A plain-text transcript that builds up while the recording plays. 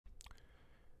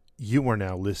You are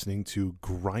now listening to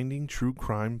Grinding True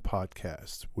Crime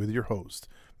Podcast with your host,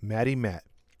 Maddie Matt,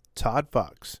 Todd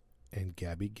Fox, and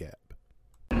Gabby Gab.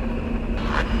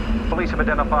 Police have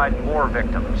identified more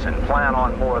victims and plan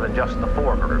on more than just the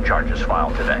 4 murder charges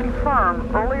filed today.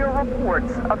 Confirm earlier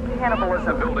reports of cannibalism.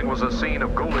 The building was a scene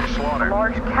of ghoulish slaughter. A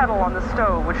large kettle on the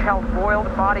stove which held boiled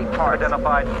body parts.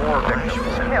 Identified more victims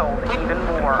and killed even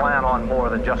more. Plan on more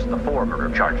than just the 4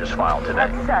 murder charges filed today.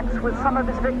 Had sex with some of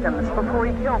his victims before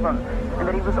he killed them, and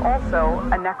that he was also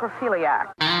a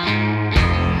necrophiliac.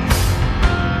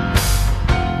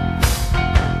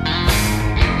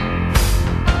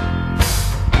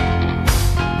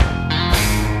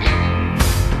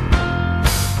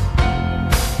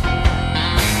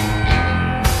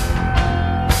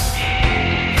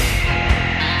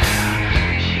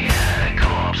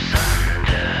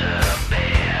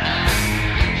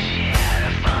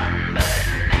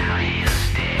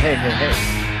 Hey.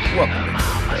 Welcome to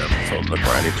another episode of the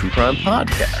Grinding True Crime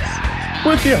Podcast.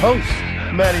 With your host,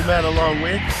 Maddie Matt, along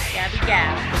with Gabby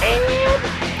Gab and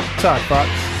Todd Fox.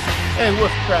 Hey,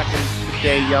 what's cracking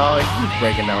today, y'all? And who's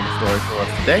breaking down the story for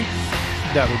us today?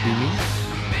 That would be me.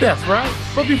 That's right.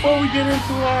 But before we get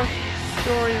into our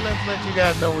story, let's let you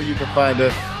guys know where you can find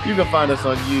us. You can find us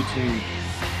on YouTube,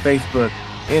 Facebook,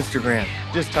 Instagram.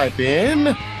 Just type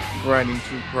in Grinding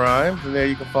True Crimes, and there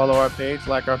you can follow our page,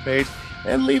 like our page,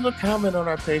 and leave a comment on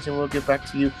our page, and we'll get back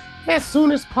to you as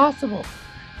soon as possible.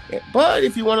 But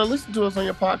if you want to listen to us on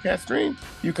your podcast stream,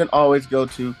 you can always go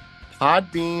to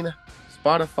Podbean,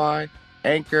 Spotify,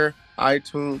 Anchor,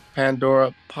 iTunes,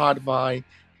 Pandora, Podvine,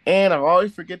 and I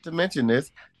always forget to mention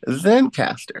this,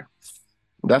 Zencastr.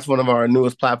 That's one of our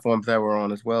newest platforms that we're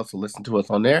on as well, so listen to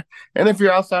us on there. And if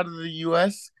you're outside of the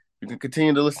U.S., you can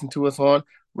continue to listen to us on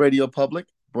Radio Public,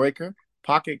 Breaker,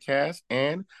 Pocket Cast,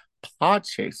 and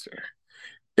Podchaser.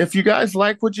 If you guys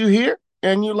like what you hear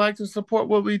and you like to support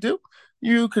what we do,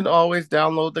 you can always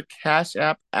download the Cash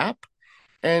App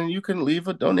and you can leave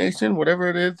a donation, whatever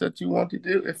it is that you want to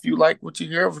do. If you like what you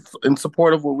hear in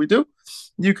support of what we do,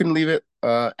 you can leave it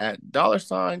at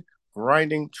 $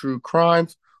 Grinding True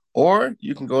Crimes, or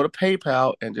you can go to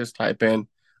PayPal and just type in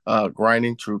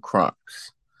Grinding True Crimes.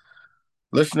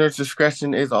 Listener's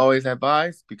discretion is always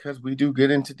advised because we do get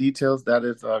into details that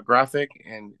is graphic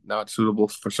and not suitable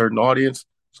for certain audience.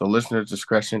 So listener's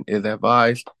discretion is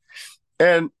advised.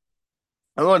 And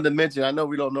I wanted to mention, I know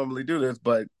we don't normally do this,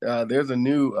 but there's a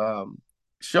new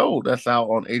show that's out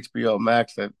on HBO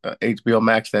Max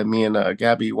that me and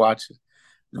Gabby watched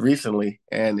recently,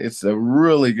 and it's a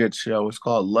really good show. It's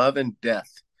called Love and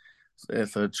Death.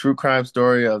 It's a true crime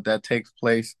story that takes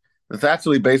place. It's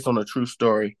actually based on a true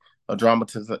story. Can't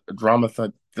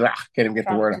even get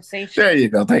the word out. There you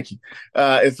go. Thank you.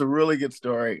 It's a really good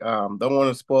story. Don't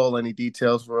want to spoil any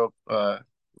details, but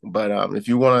if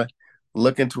you want to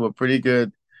look into a pretty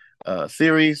good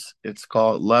series, it's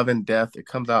called Love and Death. It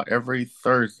comes out every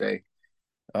Thursday.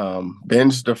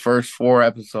 Binge the first 4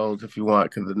 episodes if you want,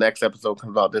 because the next episode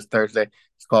comes out this Thursday.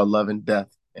 It's called Love and Death,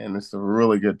 and it's a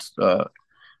really good show.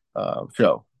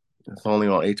 It's only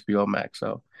on HBO Max,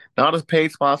 so not a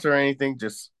paid sponsor or anything,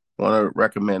 just want to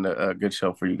recommend a good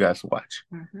show for you guys to watch.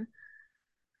 Mm-hmm.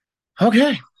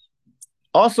 Okay.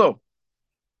 Also,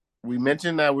 we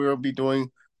mentioned that we will be doing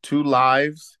 2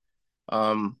 lives.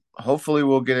 Hopefully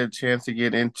we'll get a chance to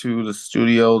get into the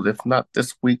studios, if not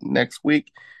this week, next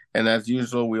week. And as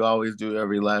usual, we always do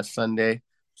every last Sunday.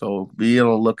 So be on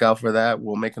the lookout for that.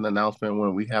 We'll make an announcement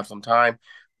when we have some time.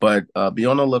 But be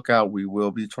on the lookout. We will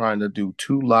be trying to do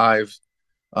 2 lives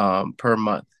per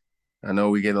month. I know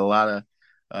we get a lot of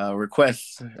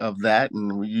requests of that,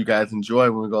 and you guys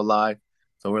enjoy when we go live.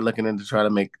 So we're looking into try to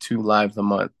make 2 lives a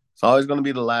month. It's always going to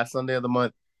be the last Sunday of the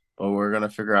month, but we're going to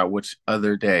figure out which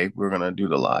other day we're going to do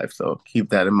the live. So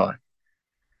keep that in mind.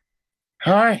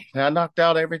 All right. I knocked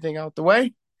out everything out the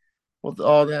way. With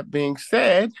all that being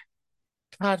said,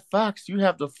 Todd Fox, you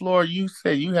have the floor. You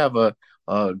say you have a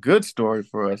good story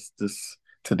for us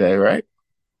today, right?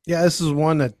 Yeah, this is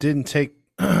one that didn't take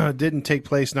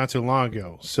place not too long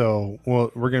ago. So, we're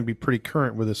going to be pretty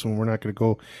current with this one. We're not going to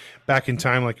go back in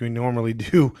time like we normally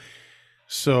do.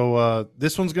 So,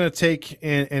 this one's going to take,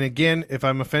 and again, if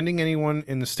I'm offending anyone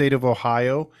in the state of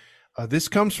Ohio, this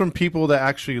comes from people that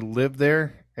actually live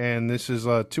there. And this is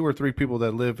 2 or 3 people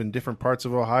that live in different parts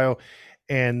of Ohio,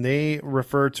 and they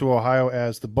refer to Ohio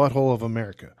as the butthole of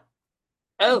America.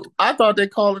 Oh, I thought they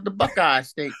called it the Buckeye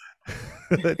State.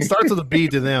 It starts with a B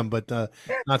to them, but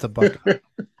not the Buckeye.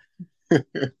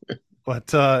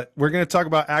 But we're going to talk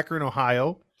about Akron,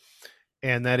 Ohio,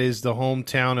 and that is the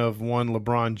hometown of one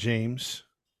LeBron James.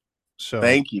 So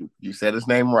thank you. You said his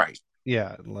name right.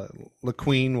 Yeah, La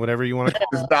Queen, whatever you want to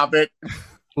call Stop it. it.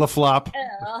 La Flop.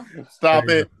 Uh, Stop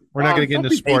There you it. go. We're not going to get Don't into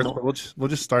be sports, hating but we'll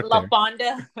just start La there.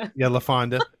 Fonda. Yeah, La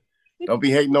Fonda. Don't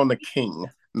be hating on the king.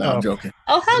 No, I'm joking.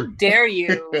 Oh, how dare you?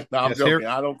 No, I'm Yes, joking.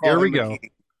 I don't here call we him the go. king.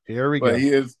 Here we But go.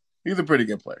 he's a pretty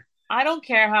good player. I don't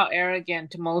care how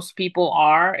arrogant most people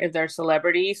are if they're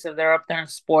celebrities, if they're up there in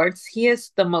sports. He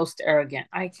is the most arrogant.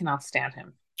 I cannot stand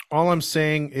him. All I'm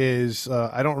saying is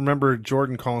I don't remember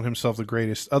Jordan calling himself the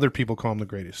greatest. Other people call him the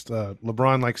greatest.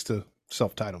 LeBron likes to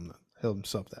self-title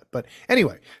himself that. But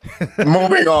anyway,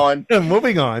 Moving on.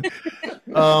 moving on.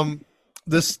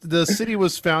 The city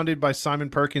was founded by Simon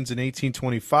Perkins in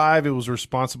 1825. It was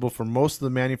responsible for most of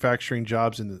the manufacturing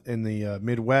jobs in the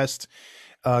Midwest.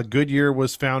 Goodyear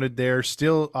was founded there,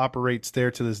 still operates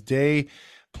there to this day,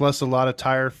 plus a lot of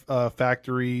tire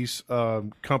factories,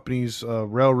 companies,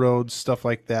 railroads, stuff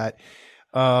like that.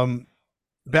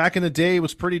 Back in the day, it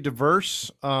was pretty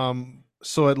diverse,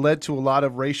 so it led to a lot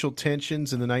of racial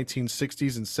tensions in the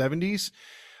 1960s and 70s.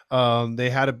 They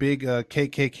had a big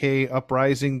KKK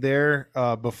uprising there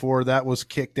before that was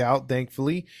kicked out,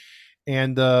 thankfully.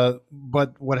 And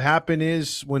but what happened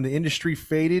is when the industry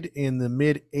faded in the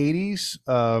mid 80s,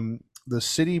 the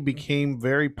city became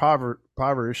very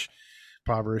impoverished.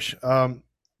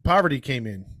 Poverty came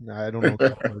in. I don't know.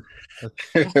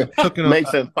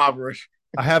 Makes sense. Impoverished.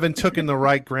 I haven't taken the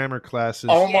right grammar classes.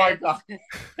 Oh my God.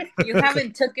 You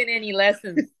haven't taken any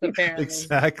lessons, apparently.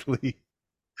 Exactly.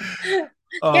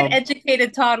 Get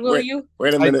educated, Todd, will you?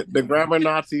 Wait a minute. The grammar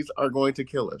Nazis are going to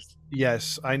kill us.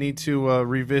 Yes, I need to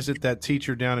revisit that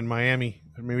teacher down in Miami.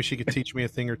 Maybe she could teach me a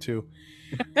thing or two.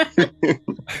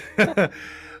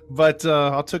 But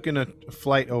I'll took in a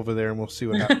flight over there and we'll see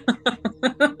what happens.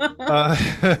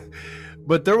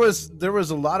 But there was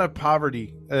a lot of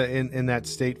poverty in that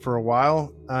state for a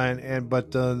while,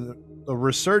 but the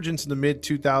resurgence in the mid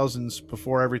 2000s,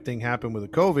 before everything happened with the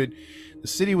COVID, the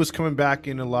city was coming back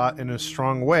in a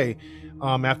strong way.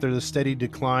 After the steady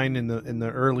decline in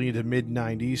the early to mid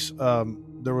 90s,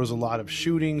 there was a lot of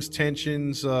shootings,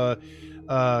 tensions,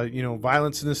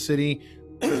 violence in the city.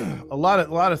 a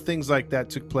lot of things like that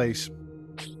took place.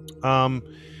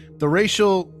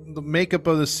 The makeup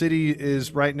of the city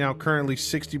is right now currently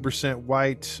 60%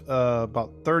 white,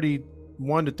 about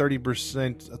 31 to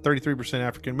 30%, 33%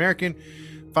 African American,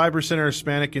 5% are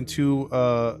Hispanic, and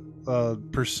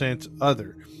 2%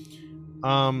 other.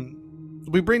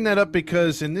 We bring that up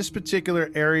because in this particular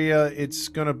area, it's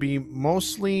going to be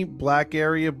mostly black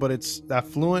area, but it's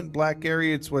affluent black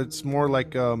area. It's more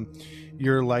like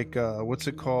you're like what's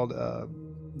it called?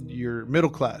 You're middle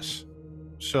class.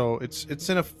 So it's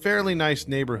in a fairly nice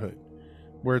neighborhood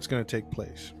where it's going to take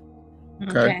place.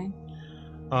 Okay.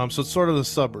 So it's sort of the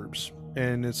suburbs,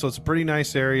 and so it's a pretty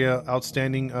nice area.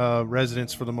 Outstanding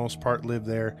residents for the most part live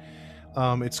there.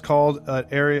 It's called an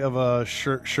area of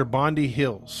Sherbandi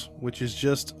Hills, which is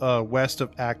just west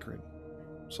of Akron.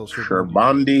 So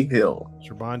Sherbandi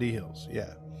Hills,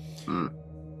 yeah.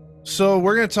 So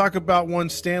we're going to talk about one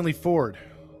Stanley Ford.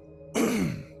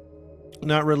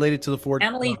 Not related to the Ford.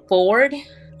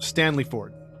 Stanley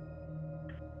Ford.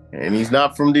 And he's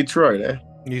not from Detroit, eh?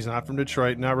 He's not from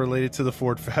Detroit, not related to the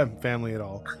Ford family at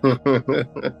all.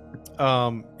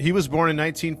 He was born in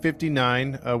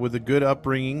 1959 with a good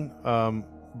upbringing,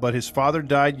 but his father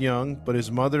died young, but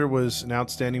his mother was an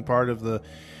outstanding part of the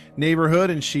neighborhood,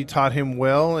 and she taught him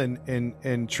well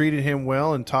and treated him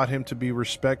well and taught him to be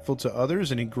respectful to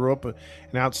others, and he grew up an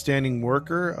outstanding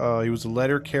worker. He was a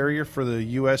letter carrier for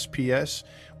the USPS,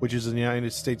 which is the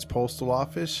United States Postal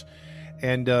Office.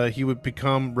 And he would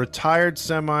become retired,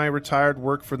 semi-retired,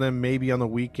 work for them maybe on the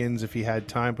weekends if he had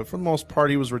time. But for the most part,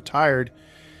 he was retired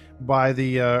by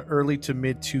the early to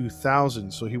mid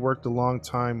 2000s. So he worked a long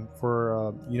time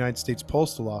for United States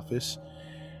Postal Office.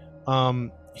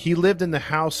 He lived in the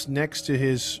house next to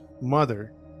his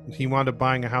mother. He wound up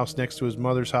buying a house next to his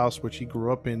mother's house, which he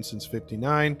grew up in since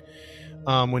 59.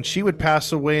 When she would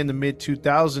pass away in the mid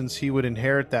 2000s, he would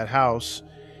inherit that house.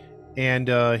 And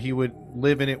he would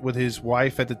live in it with his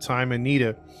wife at the time,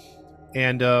 Anita.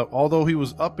 And although he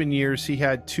was up in years, he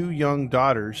had two young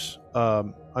daughters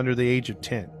under the age of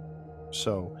 10.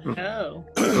 So,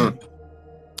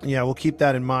 yeah, we'll keep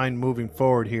that in mind moving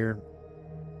forward here.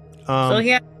 So he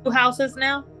had two houses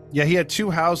now? Yeah, he had two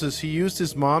houses. He used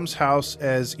his mom's house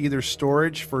as either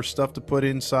storage for stuff to put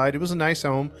inside. It was a nice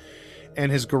home.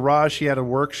 And his garage, he had a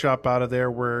workshop out of there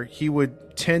where he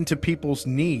would tend to people's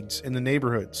needs in the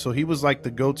neighborhood. So he was like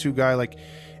the go-to guy, like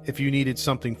if you needed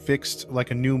something fixed,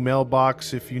 like a new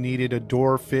mailbox, if you needed a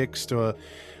door fixed,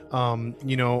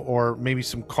 or maybe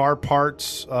some car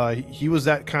parts. He was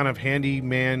that kind of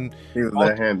handyman. He was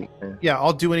that handy, man. Yeah,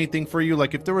 I'll do anything for you.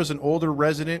 Like if there was an older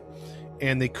resident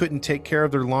and they couldn't take care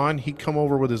of their lawn, he'd come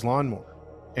over with his lawnmower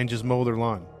and just mow their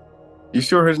lawn. You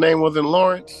sure his name wasn't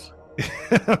Lawrence?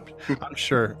 I'm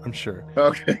sure.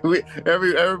 Okay,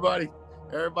 everybody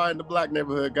in the black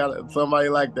neighborhood got somebody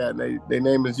like that. And their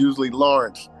name is usually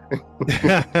Lawrence.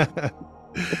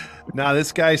 Now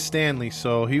this guy's Stanley,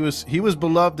 so he was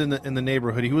beloved in the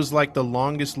neighborhood. He was like the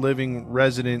longest living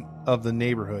resident of the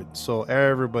neighborhood, so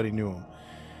everybody knew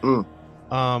him.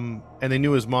 And they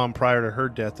knew his mom prior to her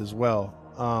death as well.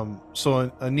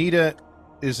 So Anita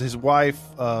is his wife.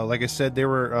 Like I said,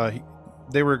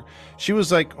 she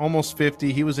was like almost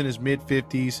 50. He was in his mid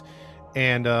 50s,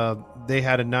 and they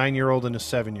had a 9-year-old and a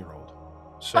 7-year-old.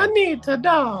 So Anita,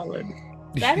 darling.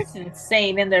 That is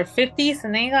insane. In their 50s,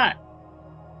 and they got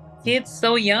kids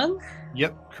so young?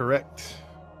 Yep, correct.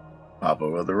 Papa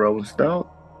of the Rolling Stone.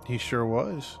 He sure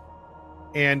was.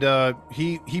 And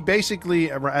he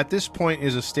basically, at this point,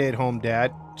 is a stay-at-home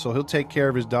dad. So he'll take care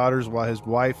of his daughters while his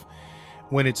wife,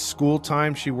 when it's school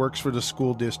time, she works for the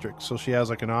school district. So she has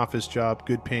like an office job,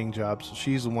 good paying job. So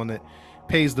she's the one that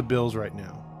pays the bills right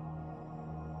now.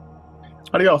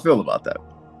 How do y'all feel about that?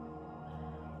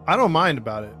 I don't mind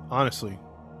about it, honestly.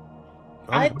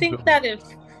 I think that if...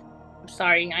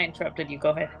 Sorry, I interrupted you. Go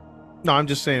ahead. No, I'm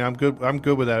just saying I'm good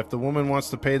with that. If the woman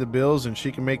wants to pay the bills and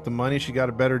she can make the money, she got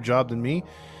a better job than me,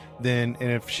 and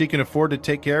if she can afford to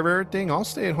take care of everything, I'll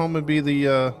stay at home and be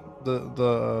the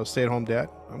stay-at-home dad.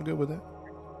 I'm good with that.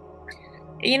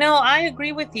 I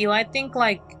agree with you. I think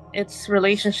like it's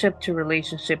relationship to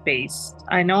relationship based.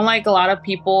 I know like a lot of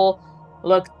people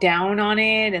look down on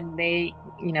it and they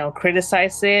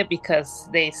criticize it because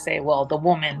they say, well, the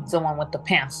woman's the one with the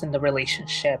pants in the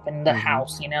relationship and the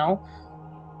house,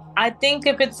 I think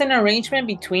if it's an arrangement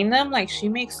between them, like she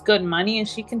makes good money and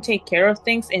she can take care of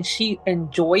things and she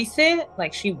enjoys it,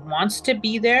 like she wants to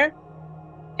be there,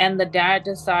 and the dad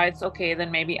decides, okay, then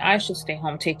maybe I should stay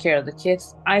home, take care of the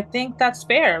kids. I think that's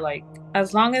fair. Like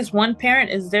as long as one parent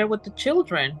is there with the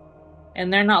children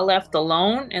and they're not left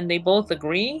alone and they both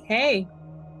agree, hey,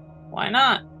 why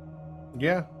not?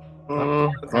 Yeah.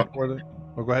 Oh,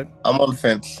 go ahead. I'm on the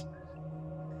fence.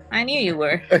 I knew you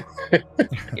were.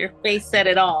 Your face said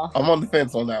it all. I'm on the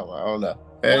fence on that one. I don't know.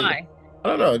 Why? I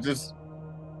don't know.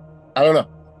 I don't know.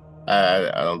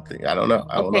 I don't know.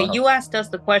 Okay, you asked us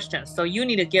the question, so you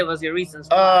need to give us your reasons.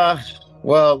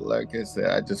 Well, like I said,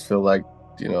 I just feel like,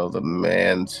 the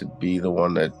man should be the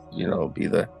one that, be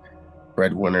the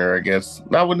breadwinner, I guess.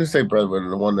 No, I wouldn't say breadwinner,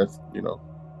 the one that's,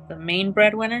 the main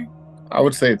breadwinner? I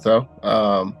would say so.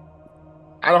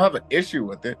 I don't have an issue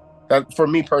with it. That for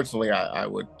me personally, I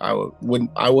would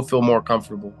feel more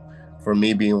comfortable for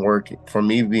me being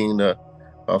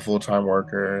a full-time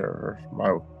worker, or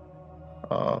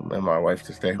and my wife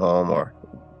to stay home, or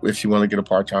if she want to get a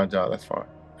part-time job, that's fine.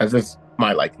 That's just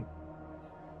my liking.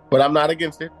 But I'm not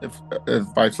against it, if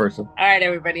vice versa. All right,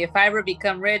 everybody. If I ever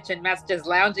become rich and Matt's just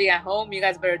lounging at home, you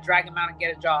guys better drag him out and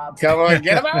get a job. Come on,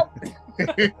 get him out. He's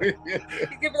gonna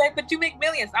be like, but you make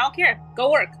millions. I don't care.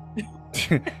 Go work.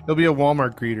 He'll be a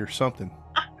Walmart greeter, something.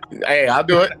 Hey, I'll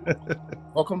do it.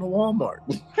 Welcome to Walmart.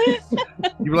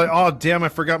 You're like, oh damn, I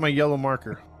forgot my yellow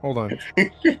marker. Hold on.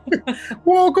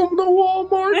 Welcome to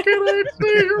Walmart. Can I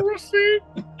see your receipt?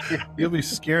 You'll be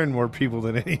scaring more people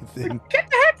than anything. Get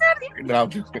the heck out of here. No, I'm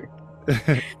just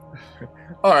kidding.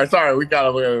 All right, sorry, we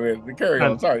gotta carry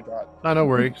on. Sorry, Todd. No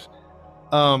worries.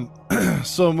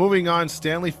 So moving on,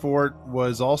 Stanley Ford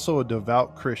was also a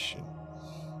devout Christian.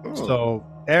 So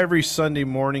every Sunday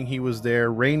morning he was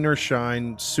there, rain or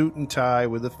shine, suit and tie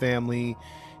with the family.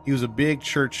 He was a big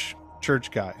church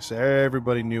guy, so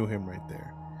everybody knew him right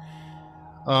there.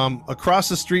 Across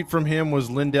the street from him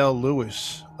was Lindell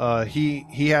Lewis.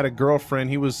 He had a girlfriend.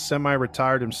 He was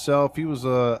semi-retired himself. He was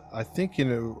I think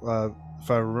if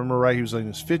I remember right, he was in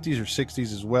his 50s or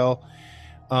 60s as well.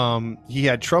 He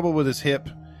had trouble with his hip,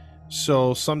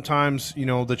 so sometimes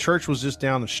the church was just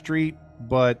down the street,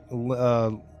 but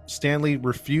Stanley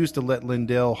refused to let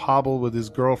Lindell hobble with his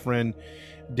girlfriend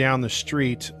down the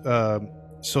street.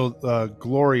 So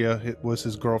Gloria was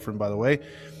his girlfriend, by the way.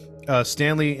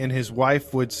 Stanley and his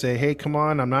wife would say, hey, come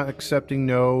on, I'm not accepting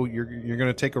no, you're going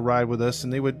to take a ride with us.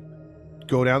 And they would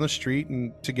go down the street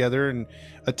and together and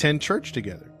attend church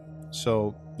together.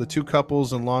 So the two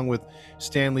couples, along with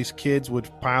Stanley's kids, would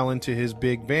pile into his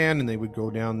big van and they would go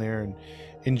down there and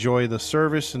enjoy the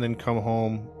service and then come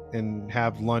home and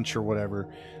have lunch or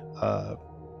whatever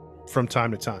from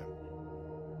time to time.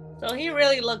 So he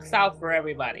really looks out for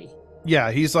everybody.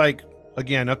 Yeah, he's like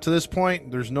again, up to this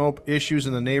point, there's no issues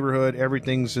in the neighborhood.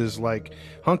 Everything's as like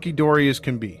hunky dory as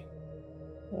can be.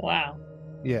 Wow.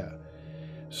 Yeah.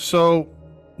 So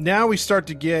now we start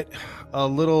to get a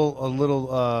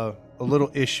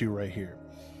little issue right here.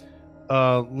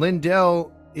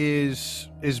 Lindell is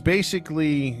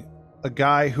basically a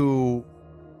guy who,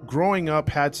 growing up,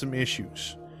 had some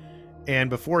issues, and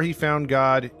before he found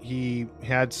God, he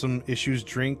had some issues,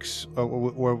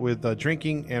 with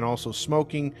drinking and also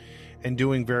smoking, and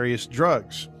doing various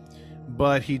drugs.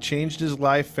 But he changed his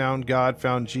life, found God,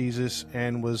 found Jesus,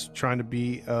 and was trying to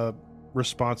be a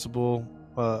responsible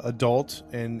adult.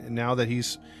 And now that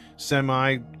he's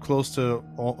semi close to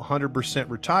 100%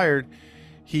 retired,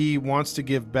 he wants to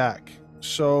give back.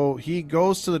 So he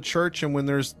goes to the church, and when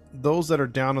there's those that are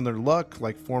down on their luck,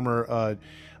 like former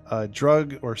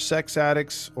drug or sex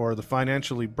addicts or the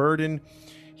financially burdened,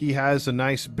 he has a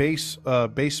nice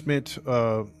basement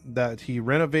that he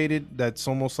renovated that's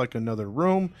almost like another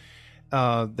room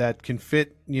that can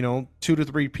fit 2 to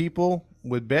 3 people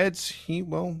with beds. He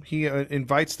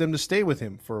invites them to stay with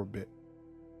him for a bit.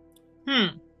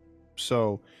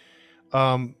 So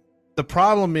the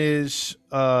problem is,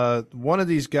 one of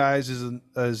these guys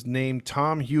is named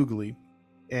Tom Hughley,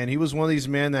 and he was one of these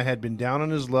men that had been down on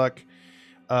his luck,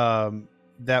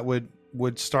 that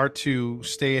would start to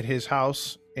stay at his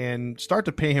house and start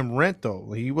to pay him rent.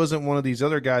 Though he wasn't one of these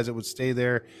other guys that would stay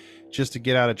there just to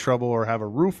get out of trouble or have a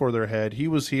roof over their head. He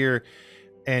was here,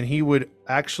 and he would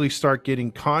actually start getting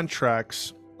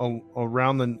contracts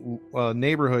around the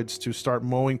neighborhoods to start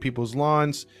mowing people's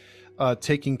lawns,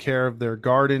 taking care of their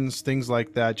gardens, things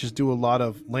like that. Just do a lot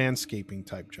of landscaping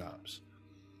type jobs.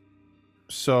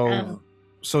 So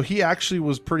he actually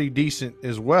was pretty decent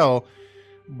as well.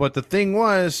 But the thing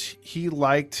was, he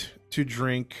liked to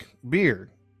drink beer.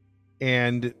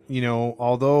 And,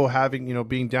 although having,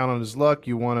 being down on his luck,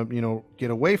 you want to,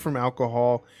 get away from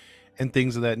alcohol and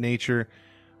things of that nature.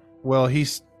 Well,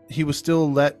 he was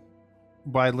still let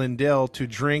by Lindell to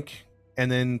drink.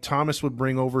 And then Thomas would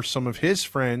bring over some of his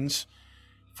friends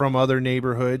from other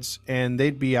neighborhoods, and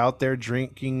they'd be out there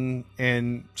drinking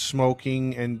and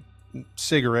smoking and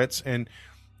cigarettes and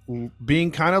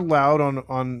being kind of loud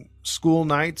on school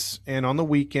nights and on the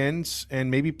weekends, and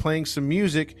maybe playing some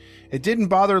music. It didn't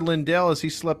bother Lindell, as he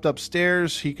slept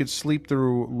upstairs. He could sleep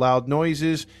through loud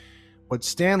noises. But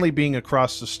Stanley, being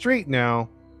across the street now,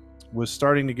 was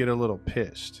starting to get a little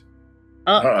pissed.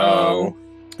 Uh-oh.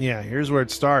 Yeah, here's where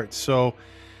it starts. So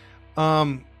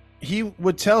he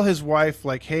would tell his wife,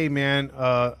 like, hey, man,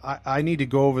 I need to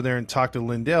go over there and talk to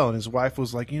Lindell. And his wife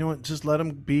was like, you know what, just let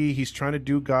him be. He's trying to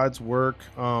do God's work.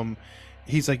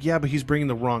 He's like, yeah, but he's bringing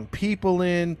the wrong people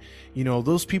in.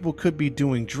 Those people could be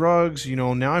doing drugs.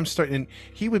 Now I'm starting. And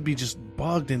he would be just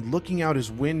bugged and looking out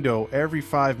his window every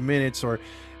 5 minutes or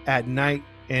at night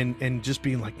and just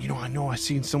being like, I know I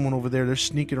seen someone over there. They're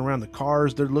sneaking around the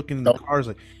cars. They're looking in the cars.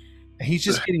 Like, he's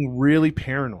just getting really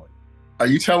paranoid. Are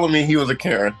you telling me he was a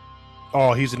Karen?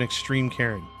 Oh, he's an extreme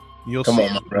Karen. You'll Come see.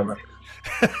 on, my brother.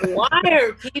 Why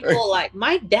are people like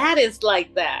my dad is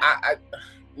like that? I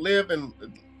live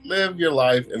your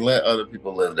life and let other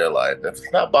people live their life. If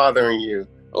it's not bothering you,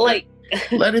 Like,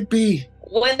 let it be.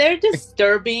 when they're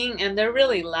disturbing and they're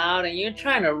really loud and you're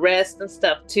trying to rest and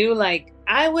stuff too, like,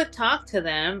 I would talk to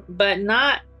them, but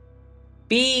not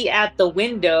be at the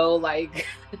window like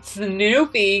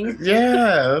snooping.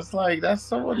 Yeah, it's like, that's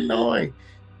so annoying.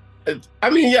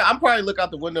 I'm probably look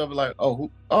out the window and be like,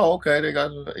 okay, they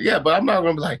got, yeah, but I'm not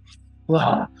gonna be like,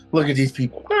 wow, look at these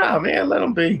people. Nah, man, let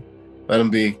them be. Let them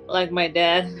be. Like my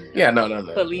dad. Yeah, no.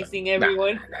 Policing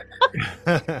everyone.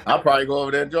 I'll probably go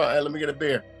over there and join. Hey, let me get a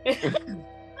beer.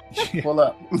 Pull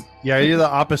up. Yeah, you're the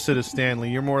opposite of Stanley.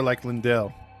 You're more like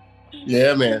Lindell.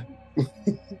 Yeah, man.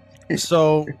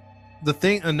 So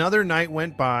another night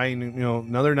went by,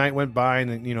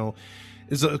 and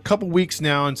it's a couple weeks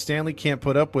now, and Stanley can't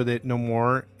put up with it no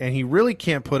more. And he really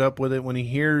can't put up with it when he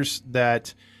hears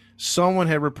that someone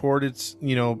had reported,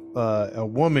 a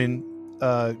woman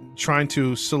trying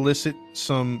to solicit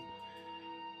some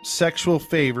sexual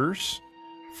favors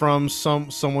from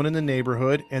someone in the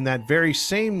neighborhood. And that very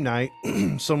same night,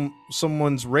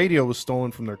 someone's radio was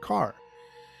stolen from their car.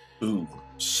 Ooh.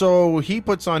 So he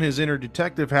puts on his inner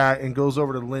detective hat and goes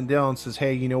over to Lindell and says,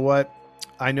 hey, you know what?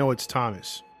 I know it's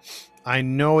Thomas.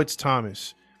 And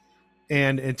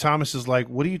Thomas is like,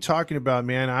 what are you talking about,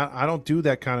 man? I don't do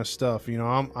that kind of stuff.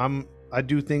 I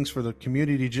do things for the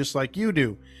community just like you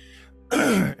do.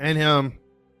 And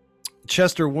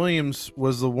Chester Williams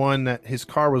was the one that his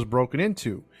car was broken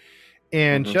into.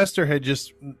 And Chester had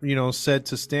just, said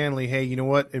to Stanley, hey, you know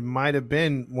what? It might have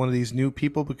been one of these new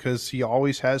people because he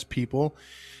always has people,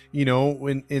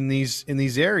 in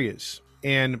these areas.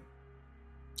 And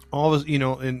all of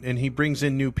and he brings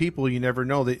in new people. You never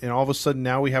know that. And all of a sudden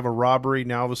now we have a robbery.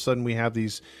 Now all of a sudden we have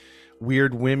these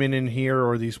weird women in here,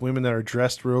 or these women that are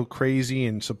dressed real crazy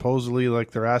and supposedly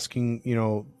like they're asking,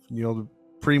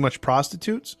 pretty much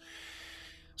prostitutes.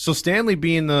 So Stanley,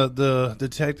 being the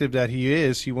detective that he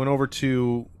is, he went over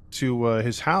to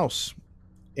his house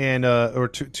and or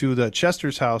to the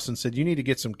Chester's house and said, you need to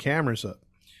get some cameras up.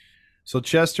 So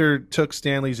Chester took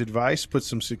Stanley's advice, put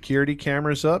some security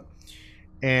cameras up,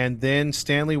 and then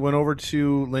Stanley went over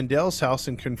to Lindell's house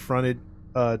and confronted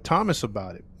Thomas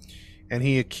about it. And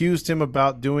he accused him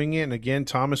about doing it. And again,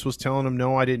 Thomas was telling him,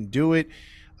 no, I didn't do it.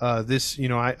 I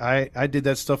did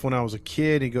that stuff when I was a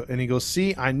kid. He goes,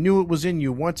 see, I knew it was in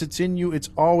you. Once it's in you, it's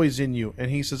always in you.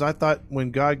 And he says, I thought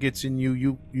when God gets in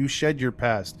you, you shed your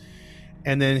past.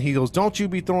 And then he goes, don't you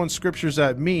be throwing scriptures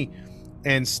at me.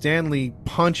 And Stanley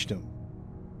punched him.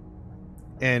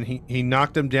 And he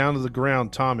knocked him down to the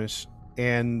ground, Thomas.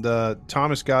 And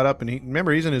Thomas got up, and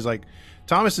he's in his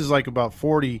Thomas is about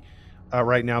 40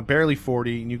 right now, barely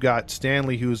 40, and you got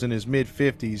Stanley who's in his mid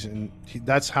 50s, and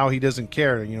that's how he doesn't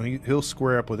care. He'll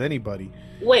square up with anybody.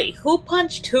 Wait, who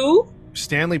punched who?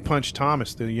 Stanley punched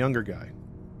Thomas, the younger guy.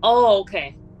 Oh,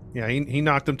 okay. Yeah, he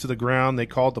knocked him to the ground. They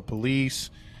called the police.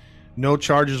 No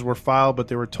charges were filed, but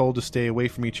they were told to stay away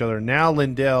from each other. Now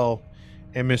Lindell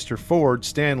and Mr. Ford,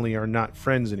 Stanley, are not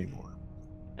friends anymore.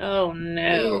 Oh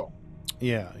no.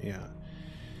 Yeah.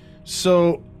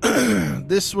 So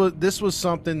this was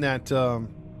something that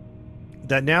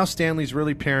that now Stanley's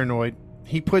really paranoid.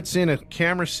 He puts in a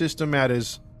camera system at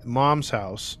his mom's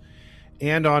house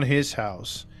and on his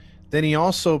house. Then he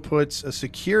also puts a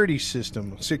security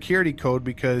code,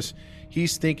 because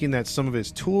he's thinking that some of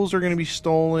his tools are going to be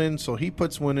stolen. So he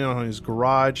puts one in on his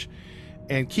garage.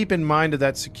 And keep in mind of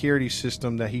that security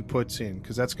system that he puts in,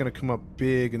 because that's going to come up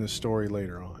big in the story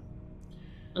later on.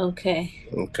 Okay.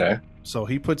 So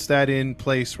he puts that in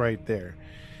place right there.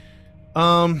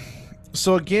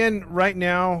 So again, right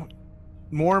now,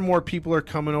 more and more people are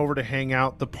coming over to hang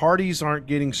out. The parties aren't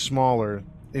getting smaller.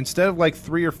 Instead of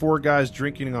 3 or 4 guys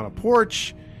drinking on a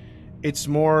porch, it's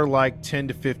more like 10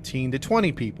 to 15 to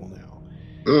 20 people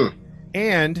now.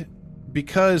 And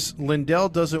because Lindell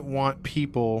doesn't want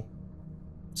people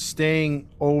staying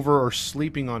over or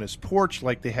sleeping on his porch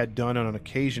like they had done on an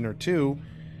occasion or two,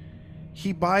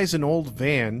 he buys an old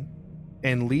van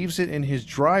and leaves it in his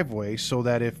driveway so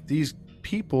that if these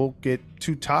people get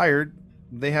too tired,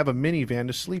 they have a minivan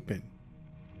to sleep in.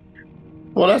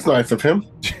 Well, that's nice of him.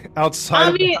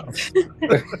 Outside of the house.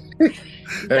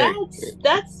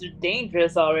 That's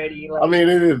dangerous already.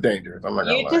 It is dangerous. I'm not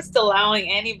gonna You're lie. just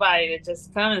allowing anybody to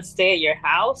just come and stay at your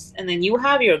house, and then you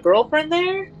have your girlfriend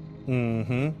there?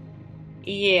 Mm-hmm.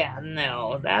 Yeah,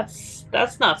 no, that's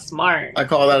not smart. I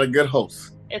call that a good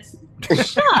host. It's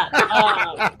shut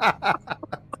up.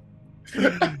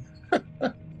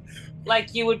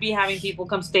 You would be having people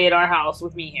come stay at our house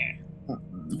with me here.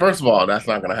 First of all, that's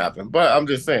not going to happen. But I'm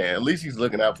just saying, at least he's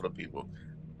looking out for the people.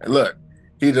 And look,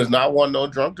 he does not want no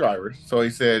drunk drivers. So he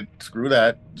said, screw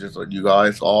that. Just you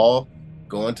guys all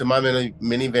go into my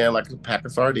minivan like a pack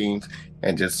of sardines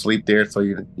and just sleep there so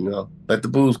you let the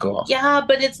booze go off. Yeah,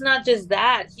 but it's not just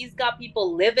that. He's got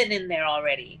people living in there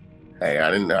already. Hey,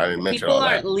 I didn't mention people all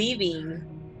that. Aren't leaving.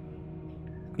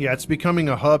 Yeah, it's becoming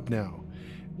a hub now.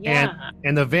 Yeah.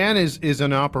 And the van is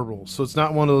inoperable, so it's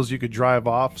not one of those you could drive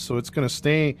off. So it's going to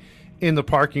stay in the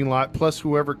parking lot. Plus,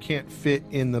 whoever can't fit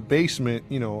in the basement,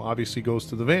 obviously goes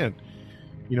to the van.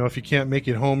 If you can't make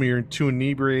it home, you're too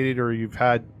inebriated, or you've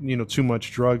had too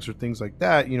much drugs or things like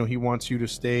that. He wants you to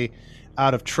stay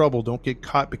out of trouble. Don't get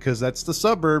caught, because that's the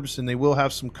suburbs, and they will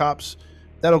have some cops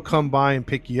that'll come by and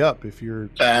pick you up if you're.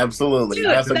 Absolutely. Dude,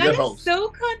 that's a good host. So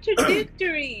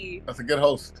contradictory. That's a good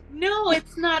host. No,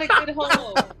 it's not a good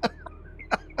host.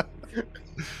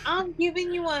 I'm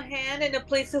giving you a hand and a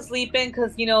place to sleep in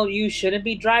because, you shouldn't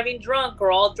be driving drunk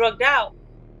or all drugged out.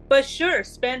 But sure,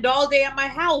 spend all day at my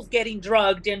house getting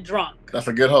drugged and drunk. That's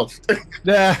a good host.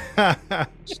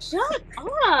 Shut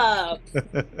up.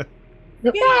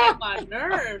 Get on my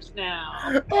nerves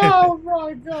now. Oh,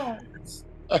 my God.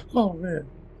 Oh, man.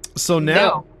 So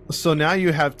now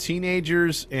you have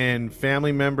teenagers and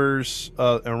family members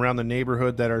around the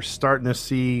neighborhood that are starting to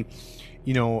see,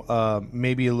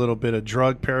 maybe a little bit of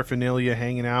drug paraphernalia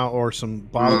hanging out, or some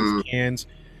bottles, cans.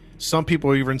 Some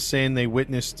people are even saying they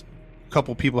witnessed a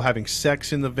couple people having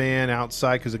sex in the van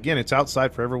outside, because again, it's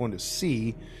outside for everyone to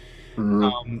see.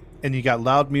 And you got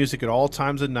loud music at all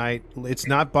times of night. It's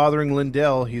not bothering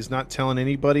Lindell. He's not telling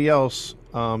anybody else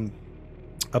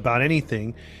about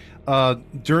anything.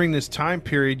 During this time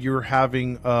period, you're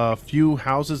having a few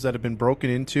houses that have been broken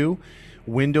into,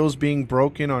 windows being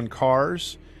broken on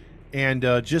cars, and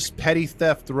just petty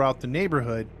theft throughout the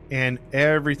neighborhood. And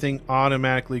everything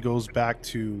automatically goes back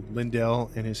to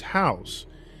Lindell and his house.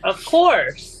 Of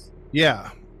course.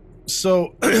 Yeah.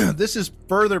 So this is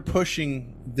further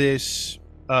pushing this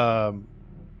what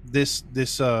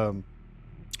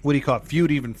do you call it,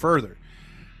 feud even further.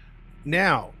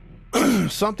 Now,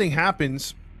 something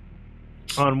happens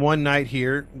on one night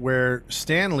here where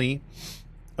Stanley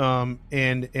and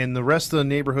the rest of the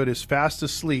neighborhood is fast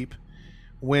asleep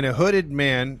when a hooded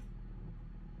man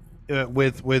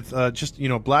with just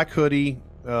black hoodie,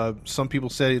 some people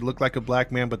said it looked like a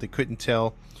black man, but they couldn't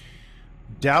tell,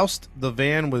 doused the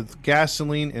van with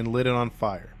gasoline and lit it on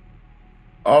fire.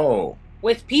 Oh.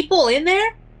 With people in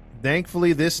there?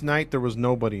 Thankfully, this night there was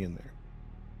nobody in there.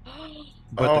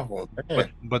 But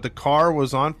man. But the car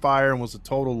was on fire and was a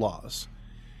total loss.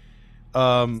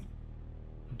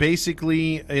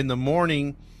 Basically, in the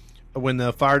morning, when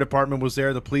the fire department was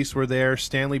there, the police were there.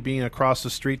 Stanley being across the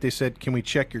street, they said, "Can we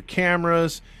check your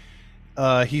cameras?"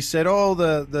 He said, "Oh,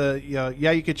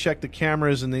 yeah, you could check the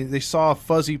cameras." And they saw a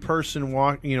fuzzy person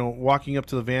walking up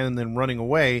to the van and then running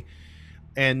away.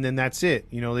 And then that's it.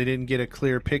 They didn't get a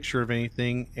clear picture of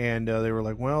anything, and they were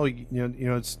like, "Well,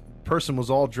 it's person was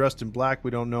all dressed in black.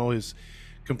 We don't know his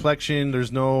complexion. There's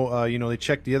no, they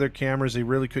checked the other cameras. They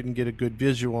really couldn't get a good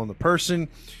visual on the person."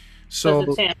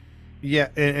 So, yeah,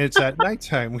 and it's at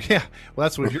nighttime. Yeah, well,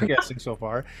 that's what you're guessing so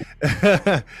far.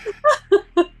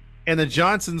 And the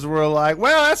Johnsons were like,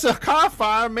 "Well, that's a car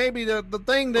fire. Maybe the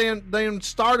thing then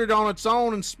started on its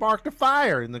own and sparked a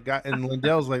fire." And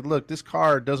Lindell's like, "Look, this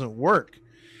car doesn't work."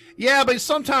 "Yeah, but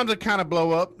sometimes it kind of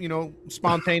blow up,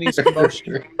 spontaneous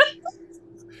combustion."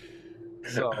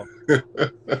 So,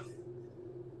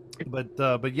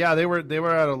 but yeah, they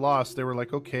were at a loss. They were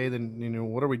like, "Okay,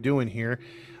 then what are we doing here?"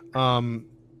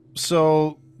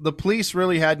 So the police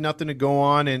really had nothing to go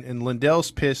on, and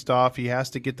Lindell's pissed off. He has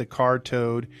to get the car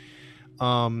towed.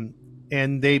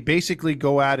 And they basically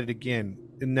go at it again,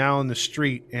 and now in the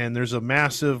street, and there's a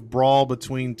massive brawl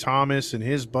between Thomas and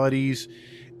his buddies,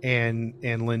 and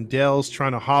Lindell's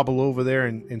trying to hobble over there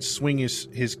and swing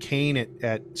his cane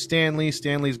at Stanley.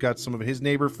 Stanley's got some of his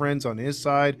neighbor friends on his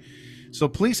side. So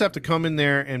police have to come in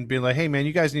there and be like, "Hey man,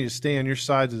 you guys need to stay on your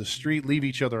sides of the street, leave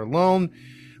each other alone.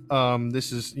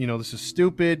 This is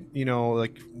stupid,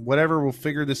 like whatever, we'll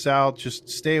figure this out. Just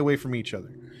stay away from each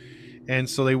other." And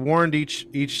so they warned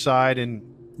each side, and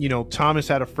Thomas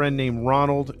had a friend named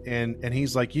Ronald, and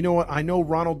he's like, "You know what? I know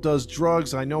Ronald does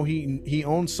drugs. I know he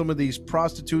owns some of these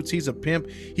prostitutes. He's a pimp.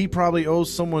 He probably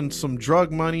owes someone some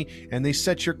drug money, and they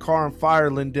set your car on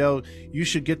fire, Lindell. You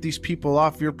should get these people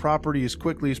off your property as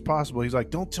quickly as possible." He's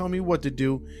like, "Don't tell me what to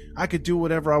do. I could do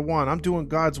whatever I want. I'm doing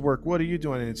God's work. What are you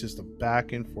doing?" And it's just a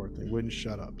back and forth. They wouldn't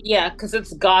shut up. Yeah, because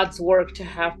it's God's work to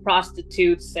have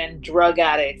prostitutes and drug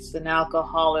addicts and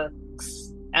alcoholics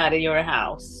out of your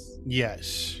house.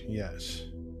 Yes.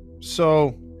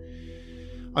 So,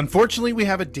 unfortunately, we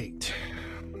have a date.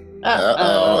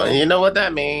 Uh-oh. You know what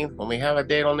that means when we have a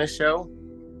date on this show?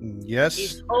 Yes.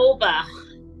 It's over.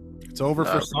 It's over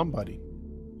for somebody.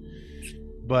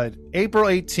 But April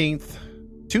 18th,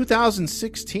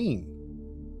 2016.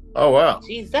 Oh, wow.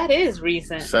 Jeez, that is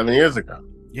recent. 7 years ago.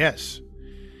 Yes.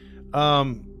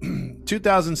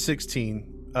 2016.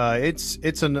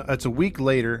 It's a week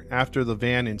later after the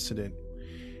van incident,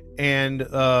 and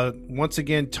once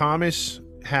again Thomas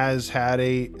has had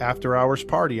a after hours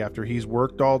party after he's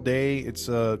worked all day. It's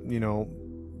the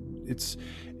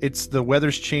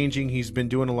weather's changing. He's been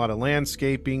doing a lot of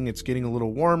landscaping. It's getting a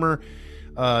little warmer.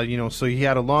 So he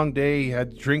had a long day. He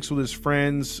had drinks with his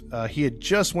friends. He had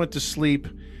just went to sleep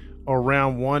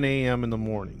around 1 a.m. in the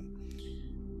morning,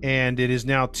 and it is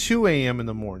now 2 a.m. in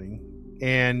the morning.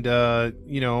 And,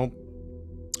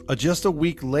 just a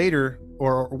week later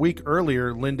or a week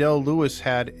earlier, Lindell Lewis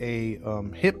had a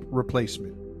hip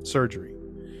replacement surgery.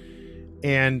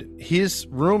 And his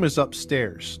room is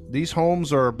upstairs. These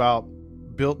homes are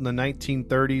built in the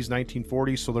 1930s,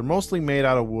 1940s, so they're mostly made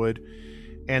out of wood.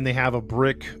 And they have a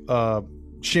brick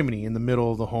chimney in the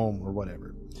middle of the home or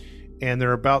whatever. And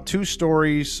they're about 2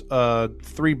 stories,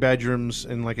 3 bedrooms.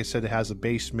 And like I said, it has a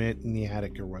basement in the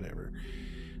attic or whatever.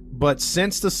 But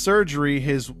since the surgery,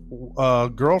 his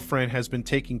girlfriend has been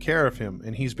taking care of him,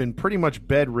 and he's been pretty much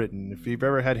bedridden. If you've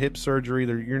ever had hip surgery,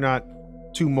 you're not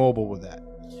too mobile with that.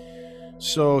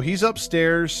 So he's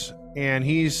upstairs, and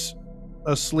he's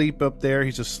asleep up there.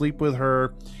 He's asleep with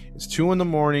her. It's 2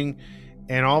 a.m,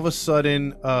 and all of a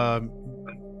sudden,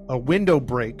 a window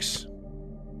breaks,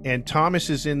 and Thomas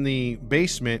is in the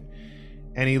basement,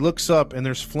 and he looks up, and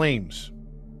there's flames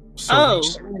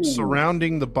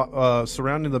surrounding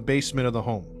the basement of the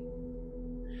home.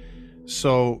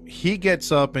 So he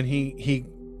gets up, and he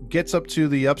gets up to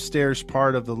the upstairs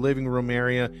part of the living room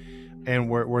area, and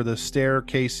where the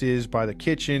staircase is by the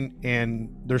kitchen, and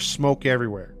there's smoke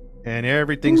everywhere, and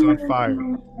everything's on fire.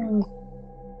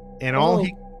 And all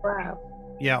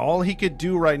he could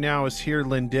do right now is hear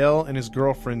Lindell and his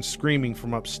girlfriend screaming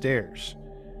from upstairs.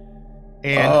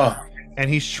 And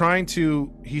he's trying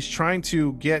to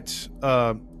get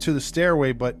to the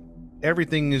stairway, but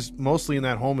everything is mostly in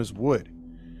that home is wood,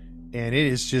 and it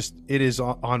is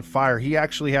on fire. He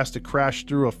actually has to crash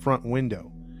through a front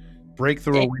window, break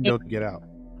through a window to get out.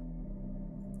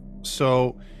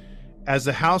 So as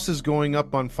the house is going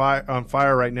up on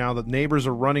fire right now, the neighbors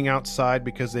are running outside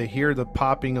because they hear the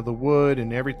popping of the wood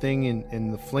and everything,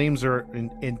 and the flames are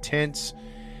intense.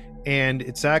 And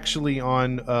it's actually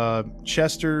on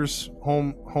Chester's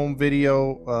home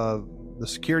video, the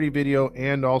security video,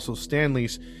 and also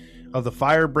Stanley's, of the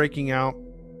fire breaking out,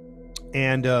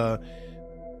 and the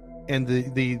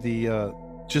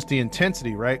just the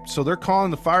intensity, right? So they're calling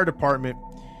the fire department,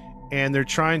 and they're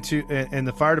trying to, and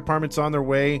the fire department's on their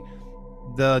way.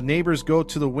 The neighbors go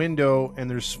to the window, and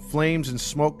there's flames and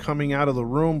smoke coming out of the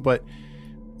room, but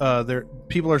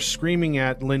people are screaming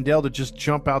at Lindell to just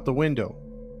jump out the window.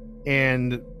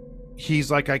 And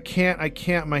he's like, I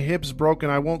can't, my hip's broken,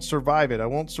 I won't survive it, I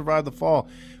won't survive the fall,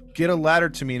 get a ladder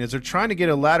to me. And as they're trying to get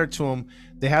a ladder to him,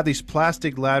 they have these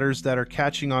plastic ladders that are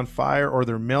catching on fire, or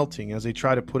they're melting as they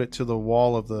try to put it to the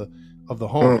wall of the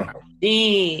home.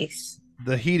 Jeez.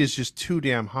 The heat is just too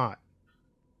damn hot.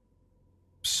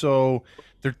 So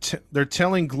they're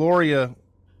telling Gloria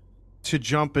to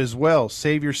jump as well,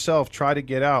 save yourself, try to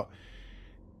get out.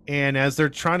 And as they're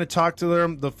trying to talk to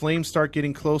them, the flames start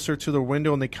getting closer to the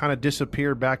window, and they kind of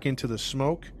disappear back into the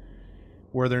smoke,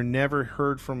 where they're never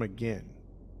heard from again.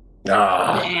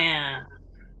 Damn.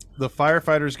 The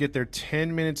firefighters get there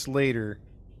 10 minutes later,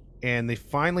 and they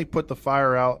finally put the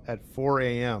fire out at 4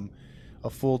 a.m., a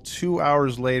full 2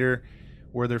 hours later,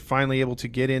 where they're finally able to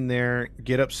get in there,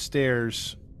 get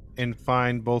upstairs, and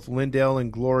find both Lindell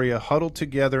and Gloria huddled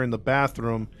together in the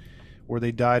bathroom, where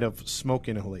they died of smoke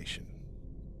inhalation.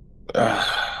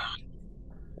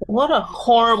 What a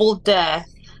horrible death.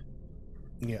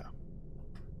 Yeah.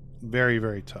 Very,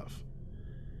 very tough.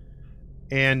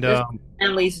 And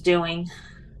Stanley's doing.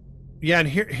 Yeah, and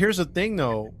here's the thing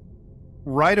though.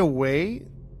 Right away,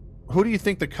 who do you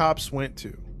think the cops went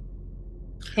to?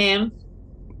 Him.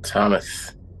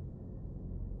 Thomas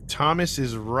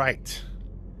is right.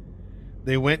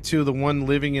 They went to the one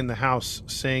living in the house,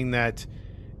 saying that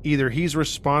either he's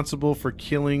responsible for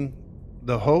killing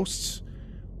the hosts,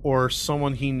 or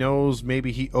someone he knows,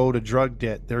 maybe he owed a drug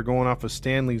debt. They're going off of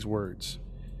Stanley's words.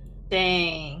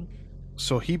 Dang.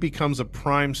 So he becomes a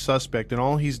prime suspect, and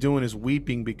all he's doing is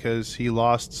weeping because he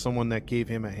lost someone that gave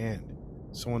him a hand,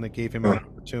 someone that gave him an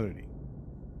opportunity.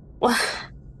 Well,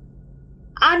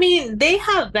 I mean, they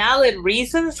have valid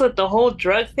reasons with the whole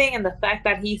drug thing and the fact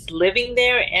that he's living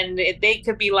there, and they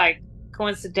could be like,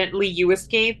 coincidentally, you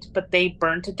escaped, but they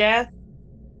burned to death.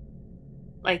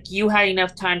 Like, you had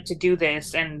enough time to do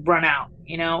this and run out,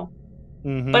 you know?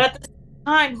 Mm-hmm. But at the same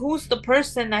time, who's the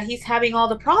person that he's having all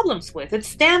the problems with? It's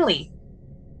Stanley.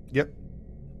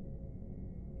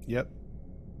 Yep.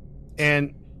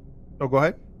 And, go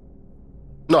ahead.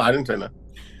 No, I didn't say that.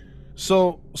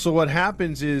 So what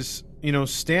happens is,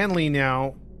 Stanley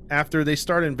now, after they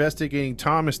start investigating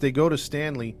Thomas, they go to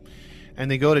Stanley,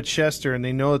 and they go to Chester, and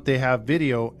they know that they have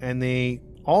video, and they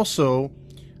also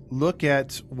look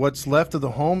at what's left of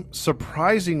the home.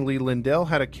 Surprisingly, Lindell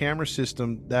had a camera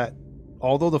system that,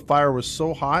 although the fire was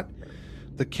so hot,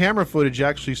 the camera footage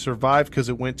actually survived because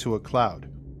it went to a cloud.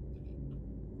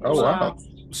 Oh, wow.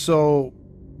 So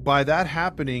by that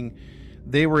happening,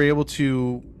 they were able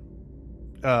to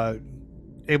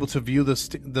view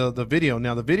the video.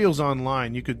 Now the video's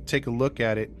online. You could take a look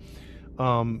at it.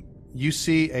 You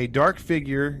see a dark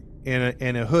figure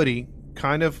in a hoodie,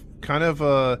 kind of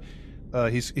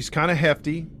he's kind of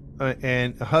hefty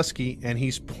and husky, and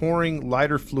he's pouring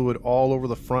lighter fluid all over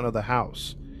the front of the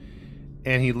house,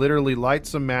 and he literally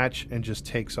lights a match and just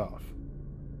takes off.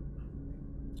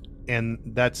 And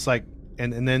that's like,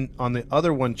 and then on the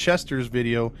other one, Chester's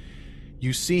video,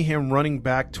 you see him running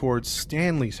back towards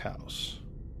Stanley's house.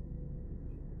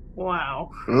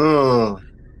 Wow.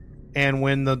 And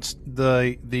when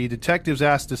the detectives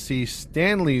asked to see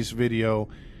Stanley's video,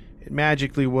 it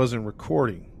magically wasn't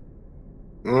recording.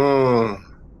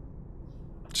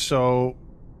 So,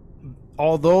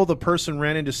 although the person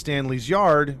ran into Stanley's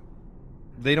yard,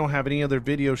 they don't have any other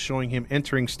video showing him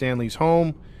entering Stanley's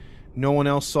home. No one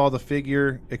else saw the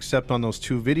figure except on those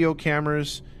 2 video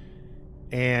cameras.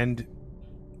 And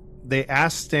they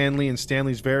asked Stanley, and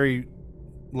Stanley's very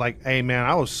like, hey, man,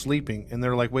 I was sleeping. And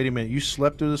they're like, wait a minute, you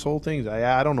slept through this whole thing?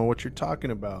 I don't know what you're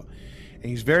talking about. And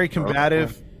he's very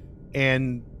combative. Okay.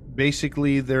 And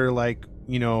basically they're like,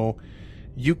 you know,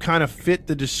 you kind of fit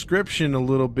the description a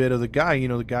little bit of the guy. You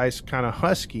know, the guy's kind of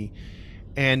husky.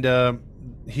 And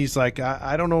he's like,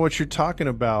 I don't know what you're talking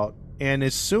about. And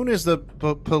as soon as the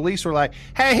police were like,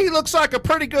 hey, he looks like a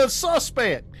pretty good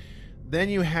suspect, then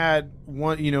you had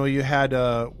one, you know, you had,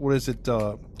 what is it?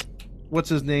 What's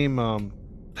his name?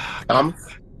 Thomas?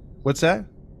 What's that?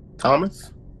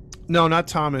 Thomas? No, not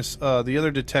Thomas. The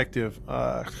other detective.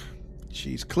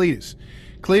 Cletus.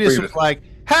 Cletus was like,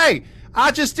 hey,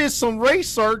 I just did some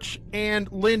research, and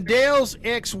Lindell's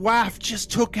ex-wife just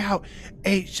took out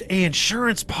a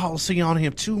insurance policy on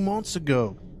him 2 months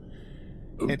ago.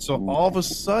 And so all of a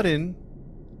sudden,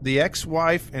 the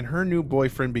ex-wife and her new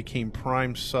boyfriend became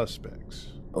prime suspects.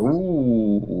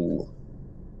 Ooh.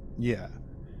 Yeah.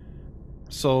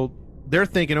 So they're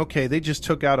thinking, okay, they just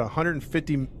took out a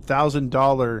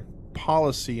 $150,000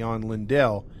 policy on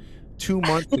Lindell 2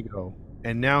 months ago,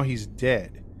 and now he's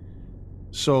dead.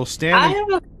 So Stanley, I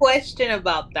have a question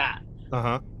about that.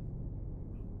 Uh-huh.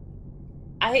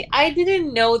 I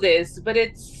didn't know this, but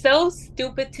it's so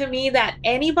stupid to me that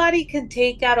anybody can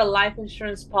take out a life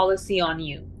insurance policy on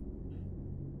you.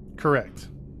 Correct.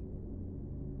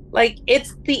 Like,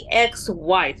 it's the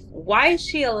ex-wife. Why is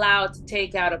she allowed to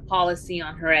take out a policy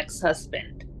on her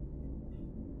ex-husband?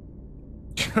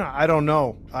 I don't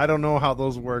know. I don't know how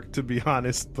those work, to be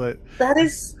honest, but that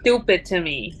is stupid to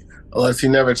me. Unless he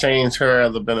never changed her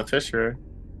as a beneficiary.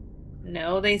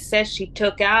 No, they said she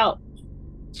took out.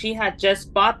 She had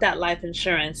just bought that life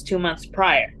insurance 2 months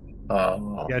prior.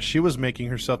 Oh. Yeah, she was making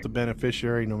herself the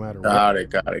beneficiary no matter what. Got it.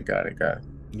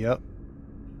 Yep.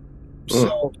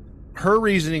 So her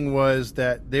reasoning was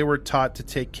that they were taught to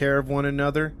take care of one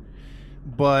another,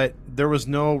 but there was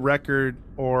no record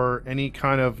or any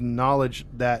kind of knowledge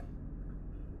that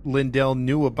Lindell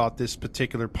knew about this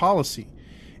particular policy.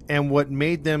 And what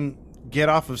made them get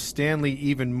off of Stanley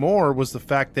even more was the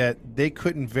fact that they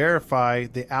couldn't verify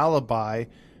the alibi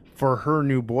for her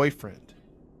new boyfriend.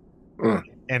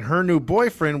 And her new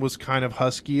boyfriend was kind of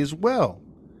husky as well.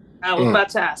 I was about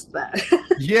to ask that.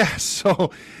 Yeah,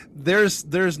 so there's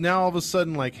now all of a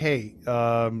sudden like, hey,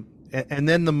 and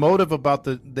then the motive about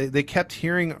they kept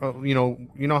hearing, you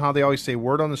know how they always say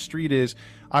word on the street is,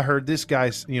 I heard this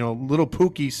guy's, little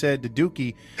Pookie said to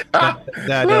Dookie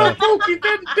that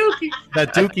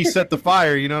Dookie set the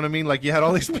fire. You know what I mean? Like, you had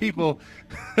all these people.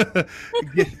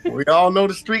 We all know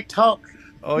the street talk.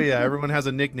 Oh yeah, everyone has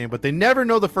a nickname, but they never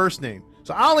know the first name.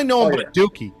 So I only know him by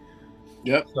Dookie.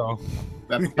 Yep. So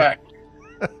that's a fact.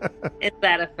 Is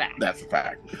that a fact? That's a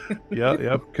fact.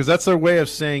 Yep. Because that's their way of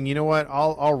saying, you know what,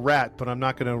 I'll rat, but I'm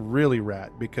not going to really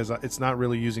rat because it's not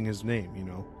really using his name.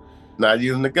 Not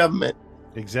using the government.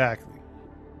 Exactly.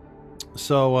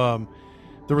 So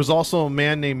there was also a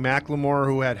man named Macklemore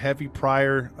who had heavy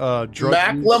prior drug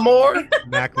Macklemore? use.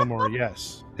 Macklemore,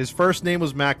 yes. His first name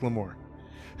was Macklemore.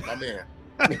 My man.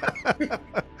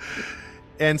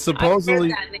 And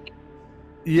supposedly,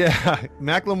 yeah,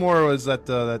 Macklemore was that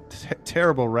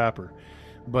terrible rapper,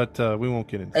 but we won't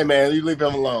get into. Hey man, you leave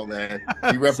him alone, man.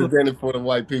 He represented for the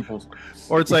white people.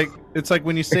 Or it's like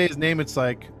when you say his name, it's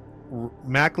like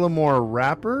Macklemore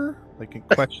rapper, like in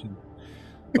question.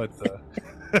 But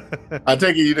I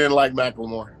take it you didn't like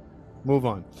Macklemore. Move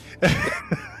on.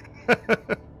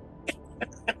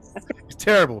 It's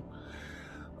terrible.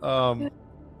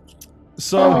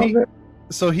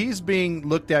 So he's being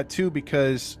looked at too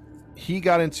because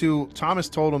Thomas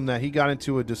told him that he got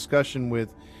into a discussion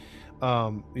with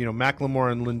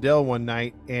Macklemore and Lindell one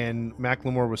night, and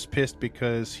Macklemore was pissed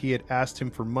because he had asked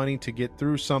him for money to get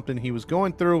through something he was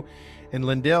going through, and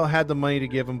Lindell had the money to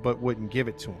give him but wouldn't give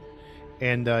it to him.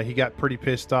 And he got pretty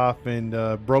pissed off and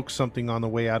broke something on the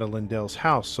way out of Lindell's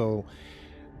house. So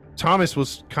Thomas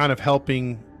was kind of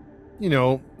helping,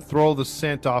 throw the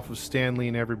scent off of Stanley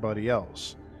and everybody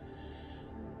else.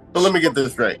 So let me get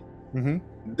this straight.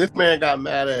 Mm-hmm. This man got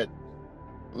mad at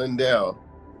Lindell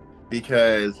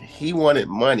because he wanted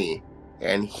money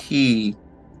and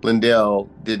Lindell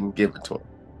didn't give it to him.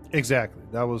 Exactly.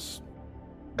 That was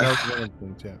one of the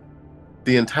things, yeah.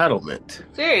 The entitlement.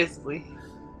 Seriously.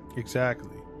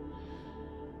 Exactly.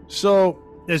 So,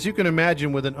 as you can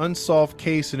imagine, with an unsolved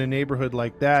case in a neighborhood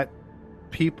like that,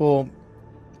 people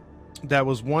that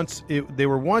was once they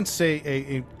were once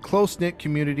a close-knit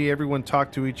community. Everyone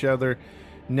talked to each other.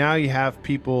 Now you have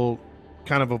people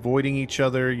kind of avoiding each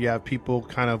other. You have people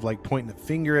kind of like pointing the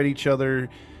finger at each other.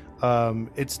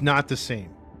 It's not the same,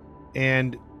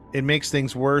 and it makes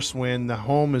things worse when the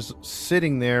home is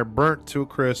sitting there burnt to a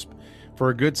crisp for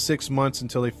a good 6 months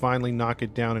until they finally knock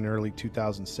it down in early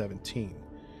 2017.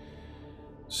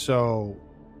 So,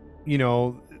 you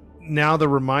know, now the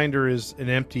reminder is an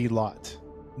empty lot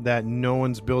that no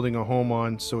one's building a home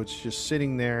on, so it's just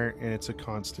sitting there and it's a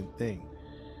constant thing.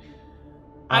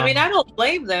 I mean, I don't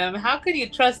blame them. How could you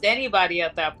trust anybody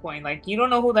at that point? Like, you don't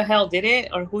know who the hell did it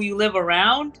or who you live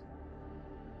around.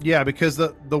 Yeah, because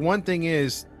the one thing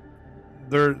is,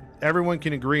 everyone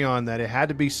can agree on that it had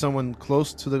to be someone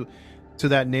close to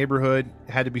that neighborhood.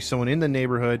 It had to be someone in the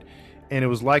neighborhood, and it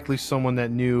was likely someone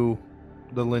that knew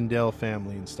the Lindell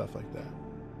family and stuff like that.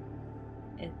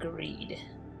 Agreed.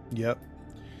 Yep.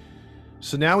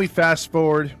 So now we fast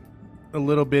forward a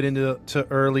little bit into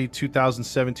early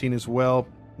 2017 as well,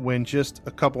 when just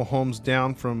a couple homes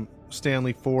down from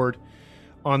Stanley Ford,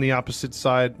 on the opposite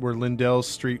side where Lindell's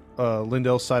side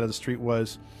of the street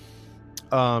was,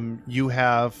 you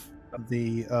have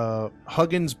the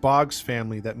Huggins Boggs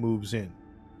family that moves in.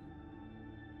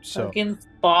 So Huggins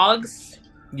Boggs.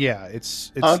 Yeah,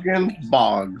 it's Huggins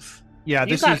Boggs. Yeah,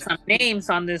 you got some names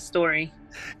on this story.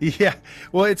 Yeah,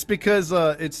 well, it's because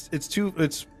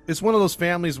it's one of those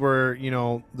families where, you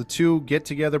know, the two get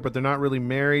together but they're not really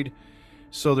married,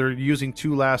 so they're using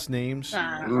two last names.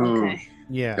 Okay.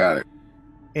 Yeah, Got it.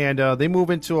 And they move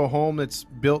into a home that's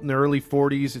built in the early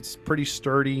 40s. It's pretty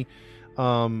sturdy.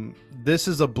 This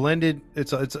is a blended.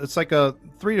 It's like a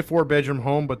 3 to 4 bedroom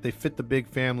home, but they fit the big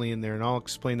family in there, and I'll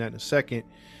explain that in a second.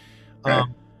 Okay.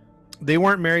 They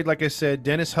weren't married, like I said.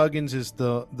 Dennis Huggins is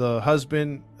the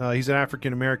husband. He's an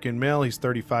African American male. He's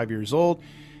 35 years old.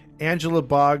 Angela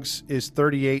Boggs is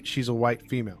 38. She's a white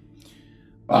female.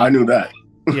 I knew that.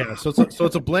 Yeah, so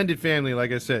it's a blended family,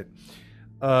 like I said.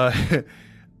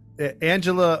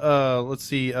 Angela, let's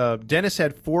see. Dennis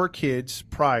had 4 kids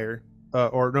prior,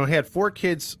 he had 4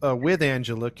 kids with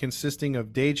Angela, consisting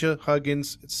of Deja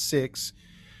Huggins at 6.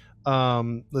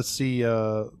 Let's see.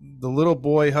 The little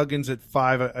boy Huggins at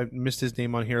 5. I missed his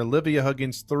name on here. Olivia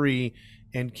Huggins 3,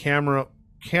 and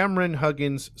Cameron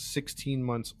Huggins 16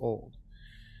 months old.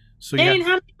 So how many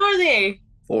are they?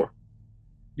 4.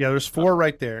 Yeah, there's 4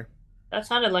 right there. That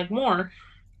sounded like more.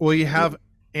 Well, you have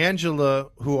Angela,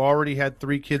 who already had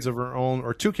 3 kids of her own,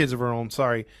 or 2 kids of her own.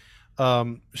 Sorry.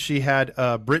 She had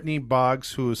Brittany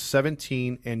Boggs, who was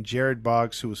 17, and Jared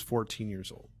Boggs, who was 14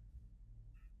 years old.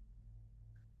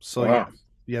 So wow.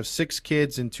 you have 6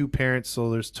 kids and 2 parents,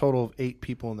 so there's a total of 8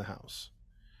 people in the house.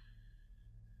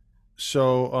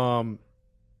 So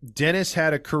Dennis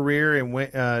had a career and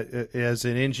went as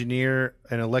an engineer,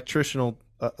 an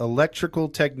electrical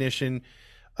technician.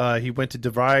 He went to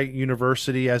DeVry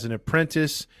University as an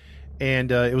apprentice,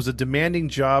 and it was a demanding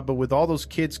job, but with all those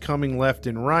kids coming left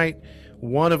and right,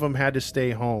 one of them had to stay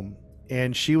home.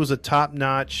 And she was a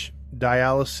top-notch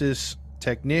dialysis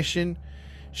technician.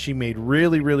 She made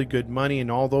really, really good money, and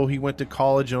although he went to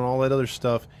college and all that other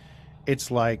stuff,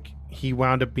 it's like he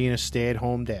wound up being a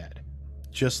stay-at-home dad.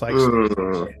 Just like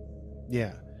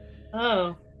yeah.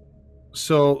 Oh.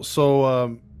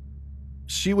 So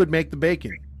she would make the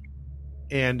bacon.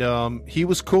 And he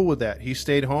was cool with that. He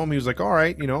stayed home. He was like, all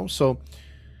right, you know. So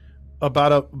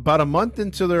about a month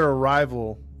into their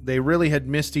arrival, they really had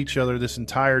missed each other this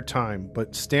entire time.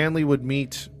 But Stanley would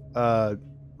meet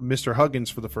Mr. Huggins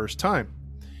for the first time.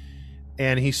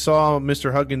 And he saw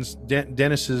Mr. Huggins,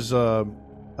 Dennis's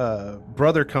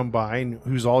brother, come by, and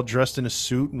who's all dressed in a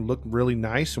suit and looked really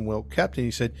nice and well kept. And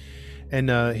he said,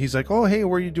 he's like, oh, hey,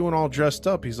 where are you doing all dressed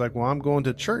up? He's like, well, I'm going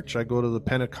to church. I go to the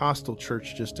Pentecostal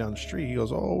church just down the street. He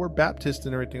goes, oh, we're Baptist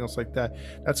and everything else like that.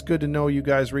 That's good to know you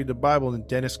guys read the Bible. And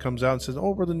Dennis comes out and says,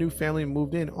 oh, we're the new family and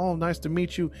moved in. Oh, nice to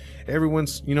meet you.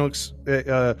 Everyone's, you know,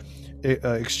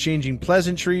 exchanging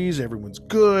pleasantries. Everyone's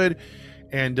good.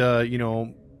 And, you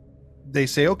know, they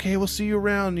say, okay, we'll see you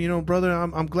around. You know, brother,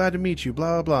 I'm glad to meet you,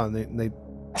 blah, blah, blah. And they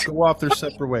go off their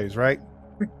separate ways, right?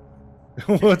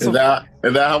 Is that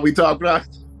how we talk about?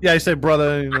 Yeah, I said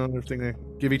brother, you know, everything. They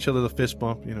give each other the fist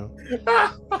bump, you know.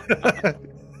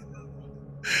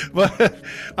 But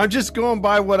I'm just going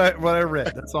by what I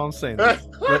read. That's all I'm saying.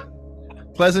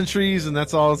 Pleasantries, and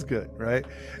that's all is good, right?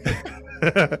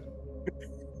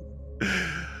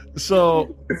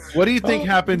 So, what do you think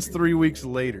happens 3 weeks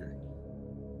later?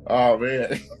 Oh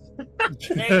man,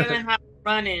 they're gonna have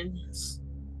run-in.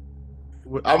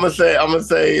 I'm gonna say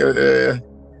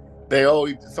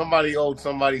Somebody owed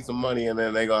somebody some money, and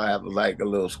then they gonna have like a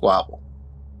little squabble.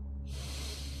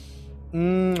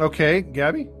 Okay,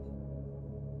 Gabby.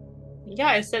 Yeah,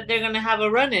 I said they're gonna have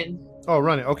a run-in. Oh,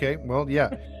 run it. Okay, well,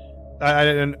 yeah. I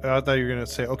didn't. I thought you were gonna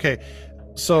say okay.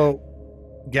 So,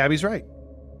 Gabby's right.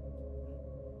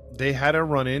 They had a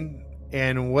run-in,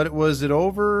 and what was it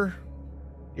over?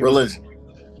 Religion.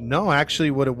 No,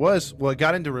 actually, what it was, well, it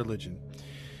got into religion.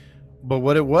 But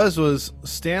what it was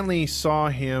Stanley saw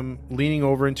him leaning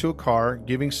over into a car,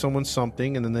 giving someone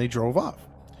something, and then they drove off.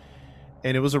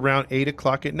 And it was around 8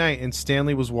 o'clock at night, and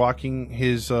Stanley was walking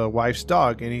his wife's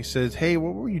dog, and he says, "Hey,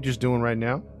 what were you just doing right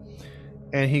now?"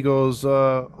 And he goes,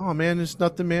 "Oh man, it's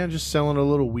nothing, man. Just selling a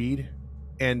little weed."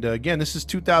 And again, this is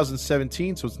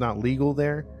 2017, so it's not legal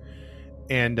there.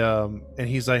 And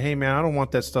he's like, "Hey man, I don't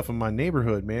want that stuff in my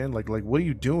neighborhood, man. Like what are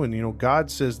you doing? You know, God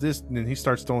says this." And then he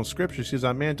starts throwing scriptures. He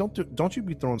says, "Man, don't you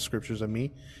be throwing scriptures at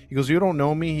me." He goes, "You don't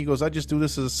know me." He goes, "I just do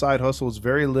this as a side hustle. It's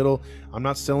very little. I'm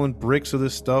not selling bricks of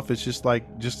this stuff. It's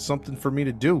just something for me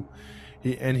to do."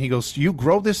 And he goes, "You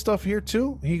grow this stuff here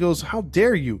too?" He goes, "How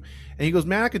dare you?" And he goes,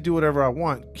 "Man, I could do whatever I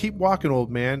want. Keep walking, old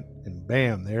man." And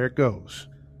bam, there it goes.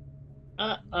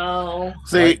 Uh-oh.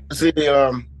 See,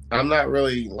 I'm not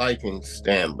really liking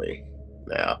Stanley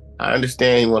now. I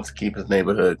understand he wants to keep his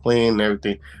neighborhood clean and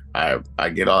everything. I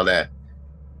get all that.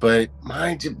 But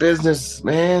mind your business,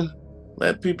 man.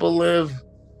 Let people live.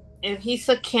 If he's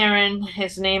a Karen,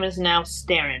 his name is now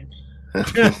Starin.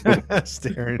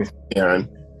 Staring. Aaron.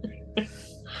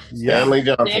 Stanley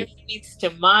Johnson. Starin needs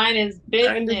to mind his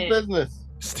Mind his business. business.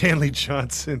 Stanley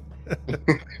Johnson.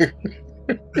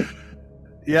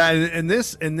 Yeah, and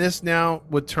this now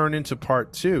would turn into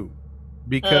part 2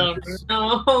 because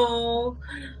Oh no.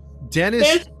 Dennis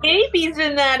There's babies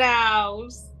in that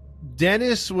house.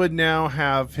 Dennis would now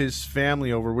have his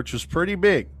family over, which was pretty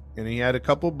big, and he had a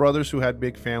couple brothers who had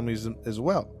big families as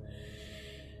well.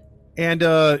 And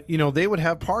they would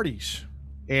have parties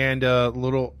and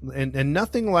and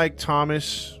nothing like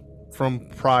Thomas from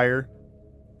prior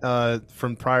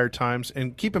times.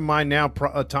 And keep in mind now,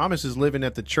 Thomas is living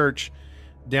at the church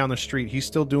down the street. He's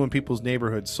still doing people's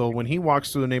neighborhoods. So when he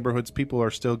walks through the neighborhoods, people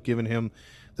are still giving him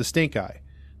the stink eye.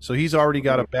 So he's already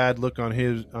got a bad look on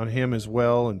him as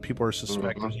well, and people are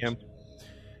suspecting him.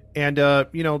 And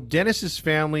Dennis's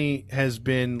family has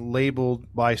been labeled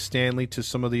by Stanley to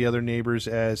some of the other neighbors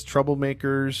as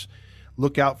troublemakers.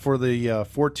 Look out for the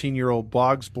 14-year-old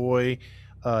Boggs boy.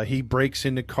 He breaks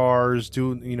into cars,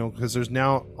 because there's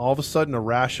now all of a sudden a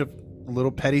rash of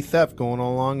little petty theft going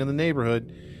along in the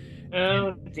neighborhood.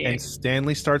 Oh dear. And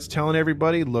Stanley starts telling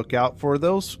everybody, look out for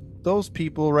those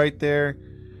people right there,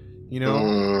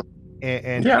 and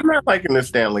yeah, I'm not liking this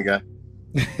Stanley guy.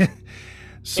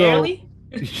 so Barely?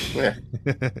 Yeah.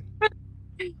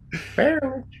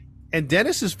 Barely. And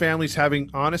Dennis's family's having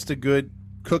honest to good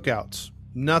cookouts.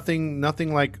 Nothing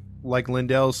like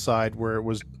Lindell's side where it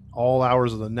was all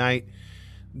hours of the night.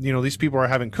 These people are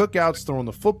having cookouts, throwing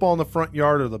the football in the front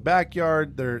yard or the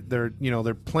backyard. They're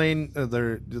playing.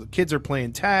 The kids are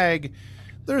playing tag.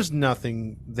 There's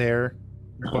nothing there,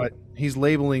 but he's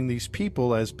labeling these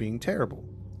people as being terrible.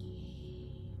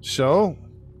 So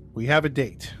we have a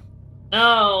date.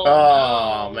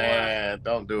 Oh man,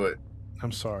 don't do it.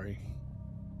 I'm sorry.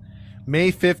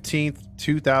 May 15th,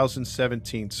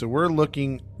 2017. So we're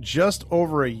looking just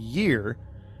over a year.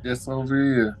 Just over a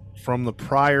year from the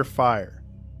prior fire.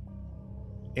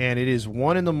 And it is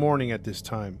 1 a.m. at this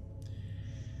time.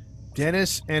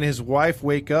 Dennis and his wife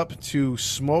wake up to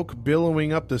smoke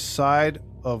billowing up the side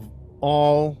of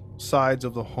all sides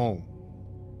of the home.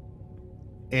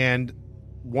 And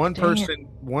one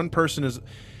person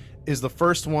is the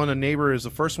first one. A neighbor is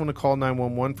the first one to call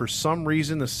 911. For some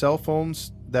reason, the cell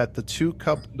phones that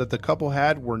the couple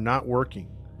had were not working.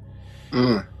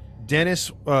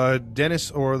 Dennis,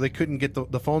 or they couldn't get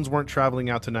the phones weren't traveling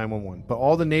out to 911. But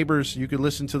all the neighbors, you could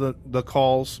listen to the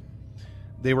calls.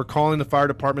 They were calling the fire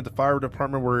department. The fire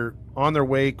department were on their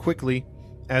way quickly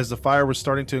as the fire was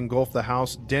starting to engulf the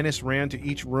house. Dennis ran to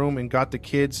each room and got the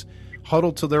kids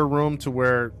huddled to their room to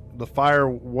where the fire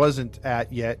wasn't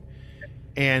at yet.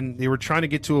 And they were trying to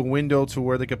get to a window to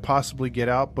where they could possibly get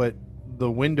out, but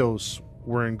the windows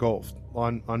were engulfed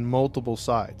on multiple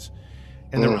sides.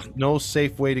 And there was no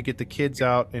safe way to get the kids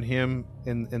out and him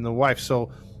and the wife.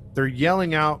 So they're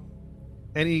yelling out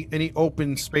any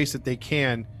open space that they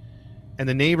can. And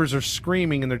the neighbors are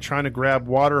screaming and they're trying to grab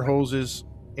water hoses.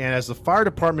 And as the fire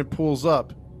department pulls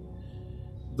up,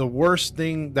 the worst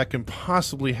thing that can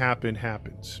possibly happen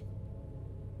happens.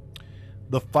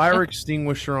 The fire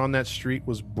extinguisher on that street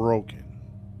was broken.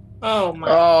 Oh my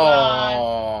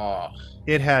God. Oh,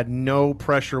 It had no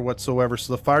pressure whatsoever.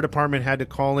 So the fire department had to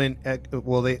call in.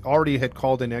 Well, they already had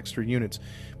called in extra units,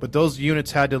 but those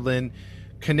units had to then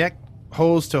connect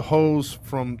hose to hose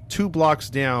from 2 blocks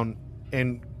down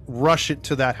and rush it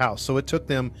to that house. So it took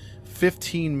them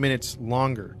 15 minutes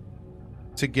longer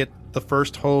to get the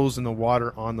first hose and the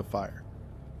water on the fire.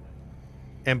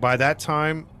 And by that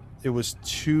time, it was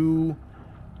too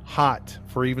hot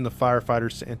for even the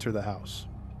firefighters to enter the house.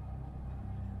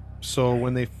 So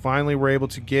when they finally were able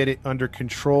to get it under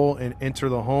control and enter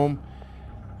the home,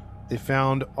 they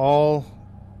found all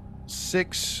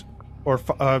seven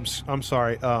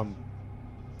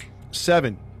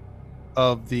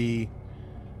of the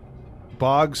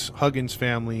Boggs Huggins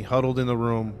family huddled in the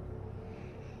room,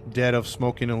 dead of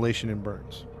smoke inhalation and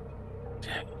burns.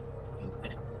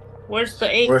 Where's the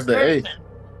eighth Where's the person? eighth?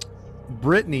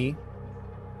 Brittany,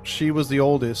 she was the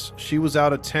oldest. She was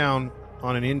out of town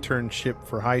on an internship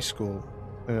for high school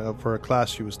for a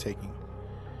class she was taking.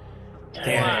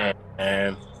 Damn,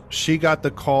 man. She got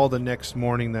the call the next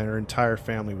morning that her entire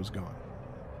family was gone.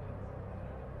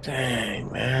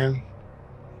 Dang, man.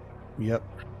 Yep.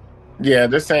 Yeah,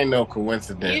 this ain't no You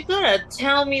coincidence. gotta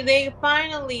tell me they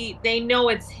know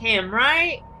it's him,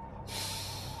 right?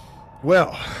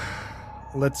 Well,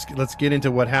 let's get into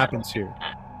what happens here.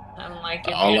 I don't like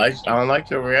it. I don't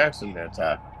like your reaction there,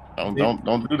 Ty. Don't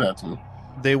do that to me.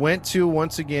 They went to,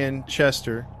 once again,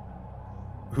 Chester,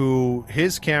 who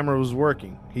his camera was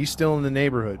working. He's still in the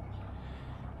neighborhood.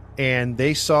 And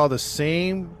they saw the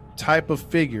same type of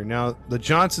figure. Now, the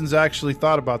Johnsons actually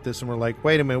thought about this and were like,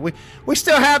 wait a minute, we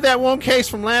still have that one case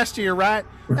from last year, right?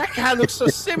 That guy looks so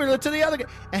similar to the other guy.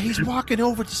 And he's walking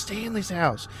over to Stanley's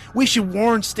house. We should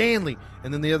warn Stanley.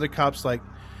 And then the other cop's like,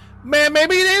 man,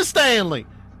 maybe it is Stanley.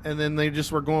 And then they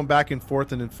just were going back and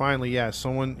forth. And then finally,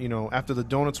 someone, after the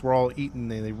donuts were all eaten,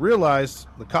 they realized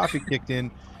the coffee kicked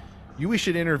in. We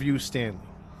should interview Stanley.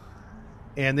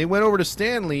 And they went over to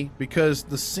Stanley because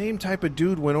the same type of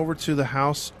dude went over to the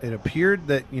house. It appeared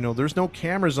that, there's no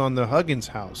cameras on the Huggins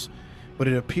house, but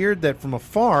it appeared that from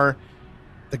afar,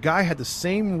 the guy had the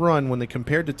same run when they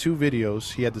compared the two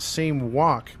videos. He had the same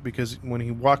walk because when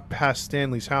he walked past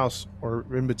Stanley's house or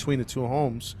in between the two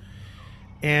homes,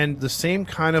 and the same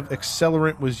kind of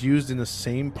accelerant was used in the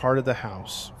same part of the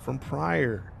house from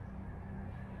prior.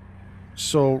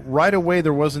 So right away,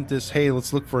 there wasn't this, hey,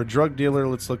 let's look for a drug dealer,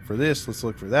 let's look for this, let's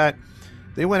look for that.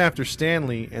 They went after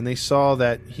Stanley, and they saw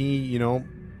that he,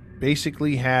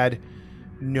 basically had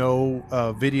no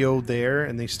video there,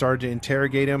 and they started to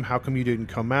interrogate him. How come you didn't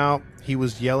come out? He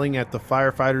was yelling at the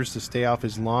firefighters to stay off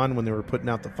his lawn when they were putting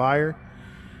out the fire.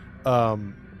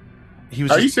 He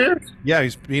was. Are you serious? Yeah,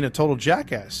 he's being a total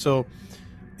jackass. So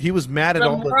he was mad at The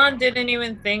all. moron didn't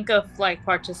even think of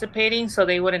participating, so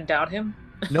they wouldn't doubt him.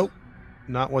 Nope,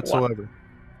 not whatsoever.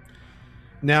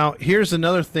 Now, here's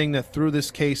another thing that threw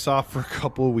this case off for a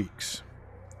couple of weeks,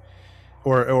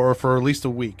 or for at least a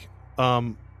week.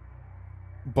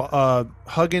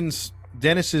 Huggins,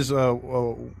 Dennis's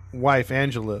wife,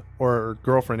 Angela, or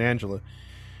girlfriend, Angela,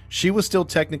 she was still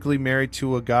technically married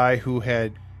to a guy who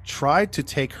had tried to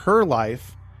take her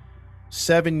life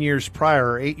 7 years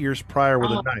prior or 8 years prior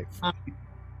with a knife.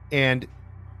 And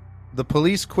the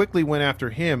police quickly went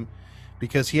after him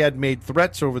because he had made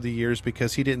threats over the years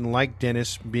because he didn't like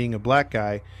Dennis being a black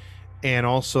guy and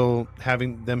also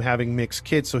having mixed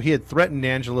kids. So he had threatened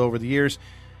Angela over the years,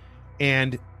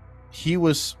 and he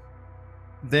was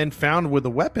then found with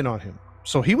a weapon on him.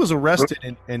 So he was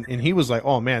arrested, and he was like,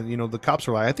 oh man, the cops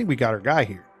were like, I think we got our guy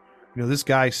here. This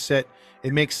guy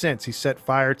it makes sense. He set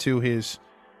fire to his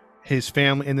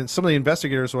family. And then some of the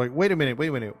investigators were like, wait a minute.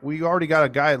 We already got a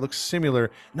guy that looks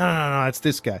similar. No, it's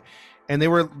this guy. And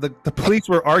the police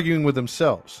were arguing with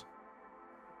themselves.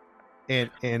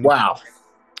 And wow.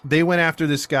 They went after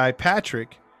this guy,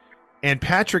 Patrick, and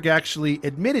Patrick actually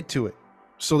admitted to it.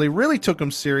 So they really took him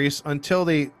serious until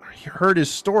they heard his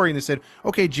story and they said,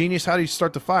 okay, genius, how did you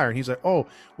start the fire? And he's like, oh,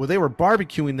 well, they were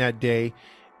barbecuing that day,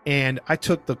 and I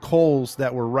took the coals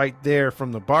that were right there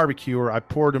from the barbecuer. I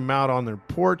poured them out on their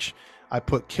porch. I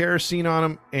put kerosene on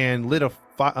them and lit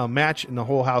a match, and the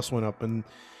whole house went up. And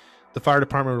the fire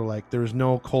department were like, there was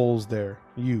no coals there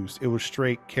used. It was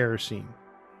straight kerosene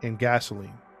and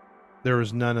gasoline. There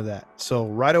was none of that. So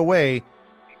right away,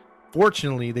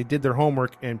 fortunately, they did their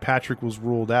homework, and Patrick was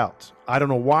ruled out. I don't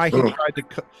know why he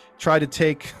tried to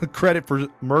take credit for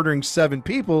murdering 7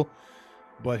 people,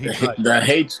 but he tried.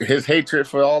 His hatred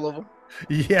for all of them.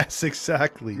 Yes,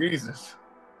 exactly. Jesus.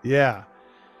 Yeah.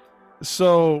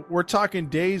 So we're talking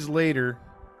days later.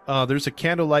 There's a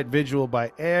candlelight vigil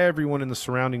by everyone in the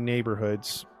surrounding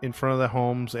neighborhoods in front of the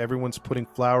homes. Everyone's putting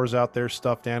flowers out there,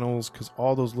 stuffed animals, because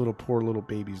all those poor little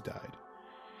babies died.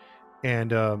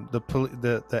 And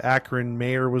the Akron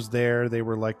mayor was there. They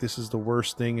were like, "This is the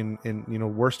worst thing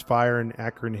and worst fire in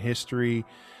Akron history.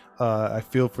 I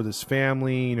feel for this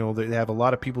family." They have a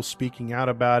lot of people speaking out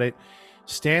about it.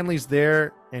 Stanley's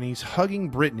there, and he's hugging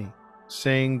Brittany,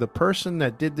 saying the person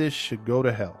that did this should go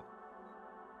to hell.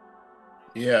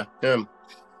 Yeah, him.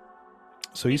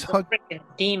 So he's a freaking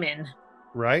demon,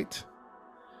 right?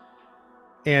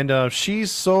 And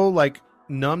she's so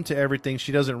numb to everything,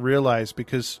 she doesn't realize,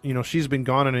 because she's been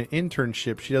gone on an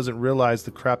internship. She doesn't realize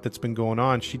the crap that's been going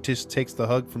on. She just takes the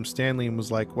hug from Stanley and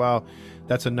was like, "Wow,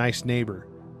 that's a nice neighbor."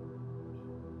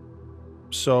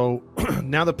 So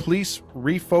now the police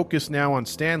refocus now on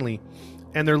Stanley,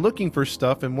 and they're looking for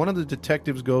stuff. And one of the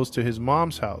detectives goes to his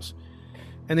mom's house,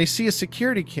 and they see a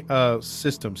security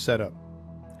system set up,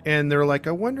 and they're like,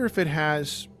 "I wonder if it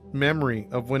has memory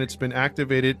of when it's been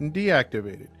activated and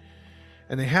deactivated."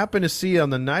 And they happen to see on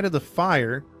the night of the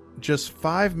fire, just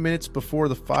 5 minutes before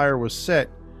the fire was set,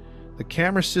 the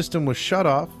camera system was shut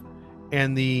off,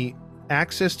 and the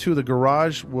access to the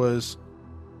garage was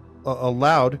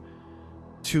allowed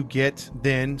to get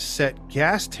then set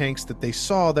gas tanks that they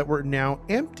saw that were now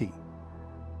empty.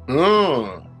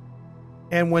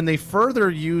 And when they further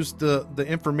used the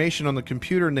information on the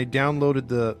computer and they downloaded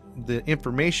the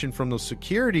information from those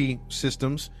security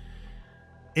systems,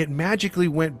 it magically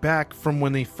went back from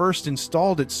when they first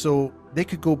installed it, so they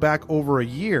could go back over a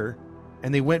year.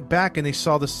 And they went back and they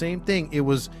saw the same thing. It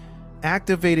was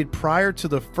activated prior to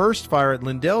the first fire at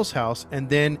Lindell's house, and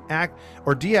then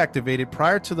deactivated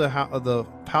prior to the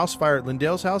house fire at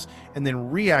Lindell's house, and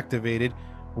then reactivated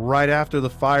right after the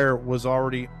fire was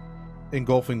already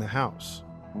engulfing the house.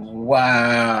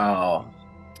 Wow.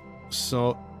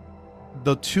 So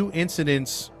the two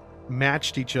incidents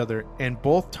matched each other, and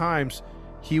both times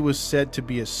he was said to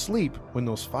be asleep when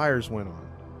those fires went on.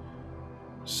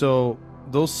 So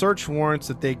those search warrants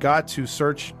that they got to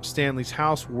search Stanley's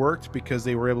house worked because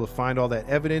they were able to find all that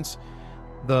evidence.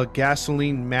 The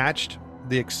gasoline matched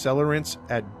the accelerants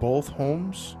at both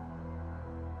homes.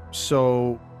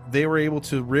 So they were able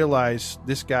to realize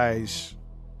this guy's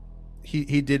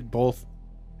he did both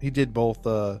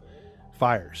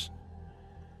fires.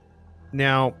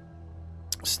 Now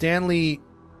Stanley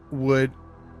would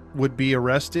be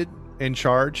arrested and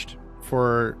charged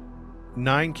for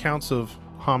 9 counts of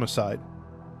homicide.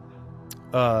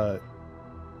 The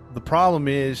problem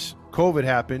is COVID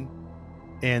happened,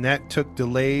 and that took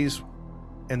delays,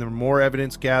 and there were more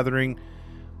evidence gathering.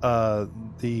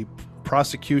 The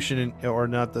prosecution, or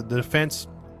not, the defense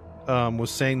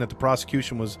was saying that the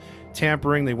prosecution was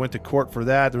tampering. They went to court for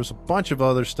that. There was a bunch of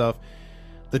other stuff.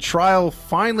 The trial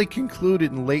finally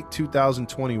concluded in late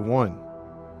 2021.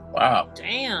 Wow.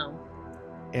 Damn.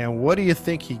 And what do you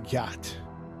think he got?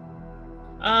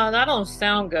 That don't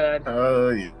sound good. Oh,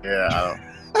 yeah.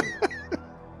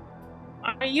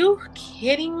 Are you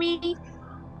kidding me?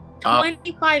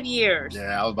 25 years.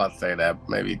 Yeah, I was about to say that.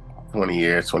 Maybe 20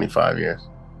 years, 25 years.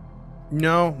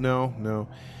 No.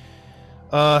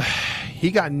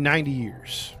 He got 90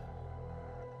 years.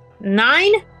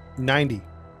 9? 90.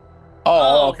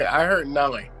 Oh, okay. I heard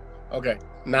 9. Okay,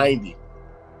 90.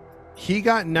 He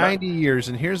got 90 years,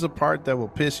 and here's the part that will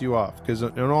piss you off, because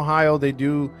in Ohio they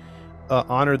do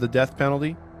honor the death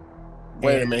penalty.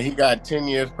 Wait a minute, he got 10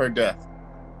 years per death.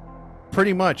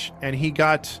 Pretty much, and he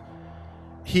got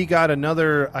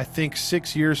another, I think,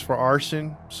 6 years for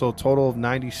arson, so a total of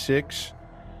 96.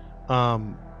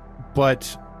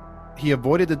 But he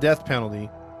avoided the death penalty,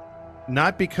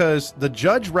 not because the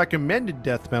judge recommended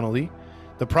death penalty.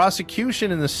 The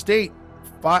prosecution and the state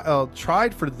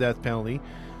tried for the death penalty,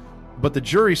 but the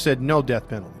jury said no death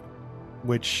penalty.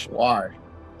 Which, why?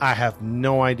 I have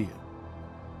no idea.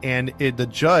 And the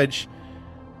judge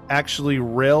actually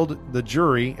railed the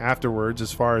jury afterwards,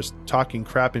 as far as talking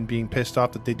crap and being pissed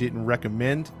off that they didn't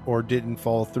recommend or didn't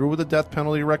follow through with the death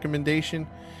penalty recommendation.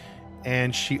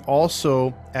 And she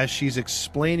also, as she's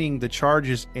explaining the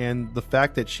charges and the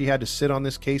fact that she had to sit on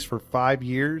this case for 5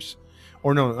 years,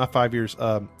 or no, not 5 years,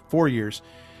 4 years,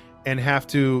 and have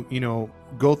to,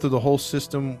 go through the whole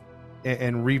system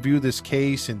and review this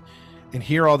case and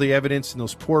hear all the evidence and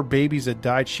those poor babies that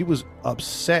died. She was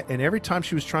upset, and every time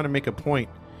she was trying to make a point,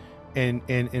 and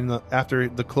after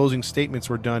the closing statements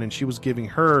were done and she was giving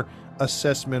her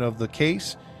assessment of the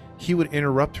case, he would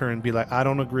interrupt her and be like, "I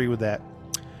don't agree with that.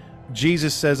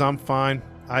 Jesus says I'm fine.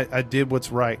 I did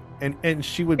what's right." And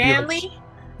she would Stanley? be like,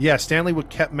 Yeah, Stanley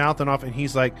would kept mouthing off, and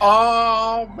he's like,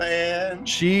 Oh man.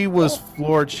 she was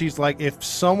floored. She's like, if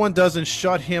someone doesn't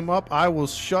shut him up, I will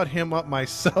shut him up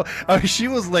myself. I mean, she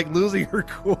was like losing her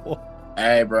cool.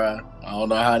 Hey, bro. I don't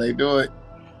know how they do it.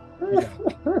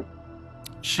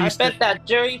 She I said- bet that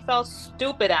jury felt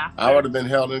stupid after. I would have been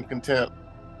held in contempt.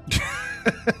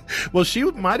 well, she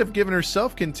might have given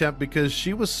herself contempt because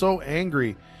she was so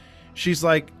angry. She's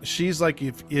like,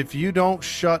 if you don't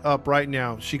shut up right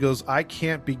now, she goes, I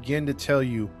can't begin to tell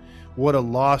you what a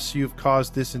loss you've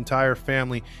caused this entire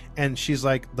family. And she's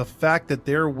like, the fact that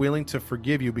they're willing to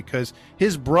forgive you, because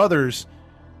his brothers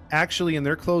actually in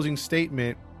their closing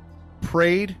statement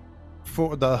prayed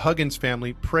for the Huggins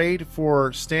family, prayed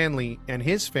for Stanley and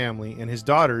his family and his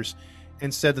daughters,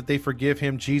 and said that they forgive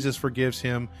him. Jesus forgives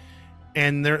him.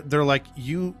 And they're like,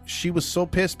 she was so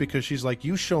pissed because she's like,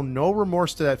 you show no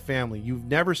remorse to that family. You've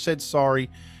never said sorry,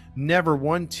 never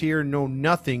one tear, no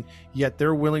nothing. Yet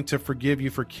they're willing to forgive you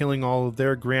for killing all of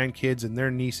their grandkids and their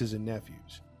nieces and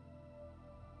nephews.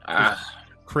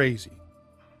 Crazy.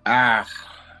 Man.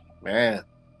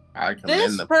 I commend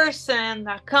This them. person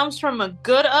that comes from a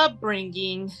good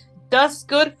upbringing, does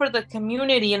good for the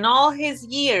community in all his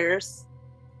years.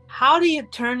 How do you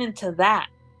turn into that?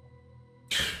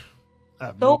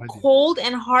 So cold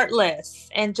and heartless,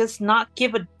 and just not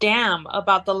give a damn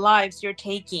about the lives you're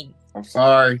taking. I'm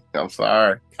sorry.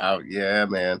 Oh yeah,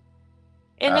 man.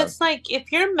 And it's like,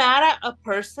 if you're mad at a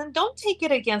person, don't take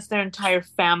it against their entire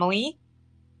family.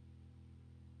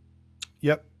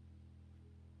 Yep.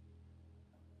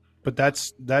 But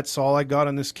that's all I got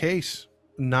on this case.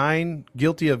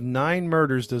 Guilty of 9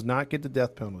 murders does not get the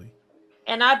death penalty.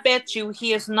 And I bet you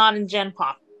he is not in Gen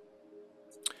Pop.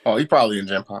 Oh, he's probably in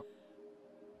Gen Pop.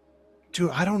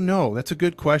 Dude, I don't know. That's a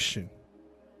good question.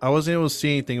 I wasn't able to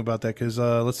see anything about that because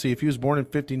let's see. If he was born in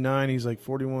 59, he's like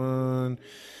 41.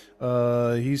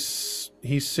 He's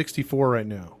 64 right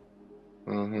now.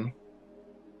 Mm-hmm.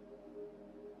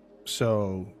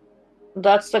 So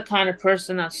That's the kind of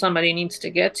person that somebody needs to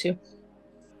get to.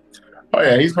 Oh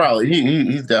yeah, he's probably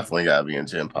he's definitely got to be in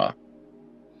Gen Pop.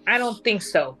 I don't think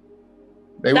so.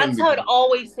 They That's how it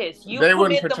always is. You they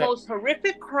wouldn't commit the protect- most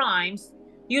horrific crimes.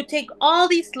 You take all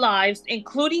these lives,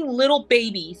 including little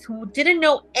babies who didn't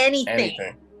know anything.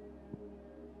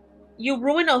 You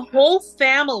ruin a whole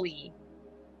family,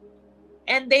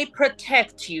 and they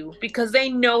protect you because they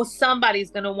know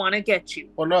somebody's going to want to get you.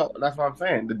 Well, no, that's what I'm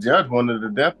saying. The judge wanted the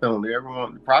death penalty.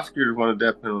 The prosecutors wanted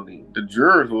the death penalty. The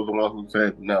jurors was the one who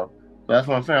said no. So that's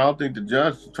what I'm saying. I don't think the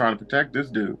judge is trying to protect this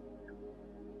dude.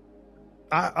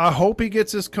 I hope he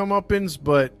gets his comeuppance,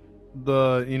 but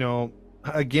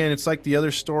again, it's like the other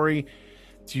story.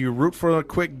 Do you root for a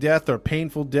quick death or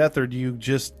painful death, or do you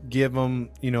just give him,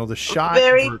 the shot?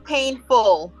 Very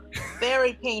painful.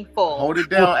 Very painful. Hold it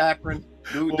down, Akron.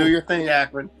 Do your thing,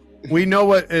 Akron. We know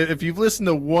what, if you've listened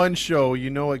to one show, you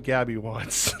know what Gabby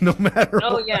wants, no matter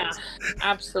Oh, what. yeah.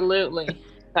 Absolutely.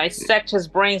 Dissect his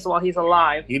brains while he's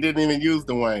alive. He didn't even use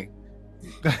the wing.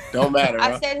 Don't matter.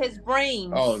 I huh? said his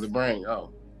brains. Oh, the brain.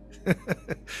 Oh.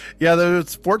 Yeah,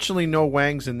 there's fortunately no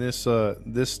Wangs in this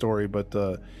story, but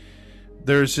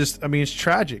there's just, it's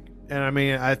tragic. And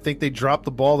I think they dropped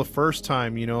the ball the first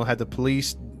time, had the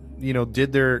police,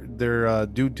 did their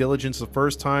due diligence the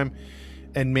first time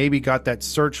and maybe got that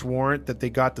search warrant that they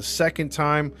got the second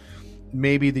time.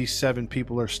 Maybe these 7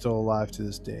 people are still alive to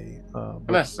this day. But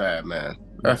That's sad, man.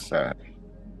 That's sad.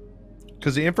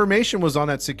 because the information was on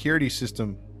that security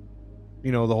system,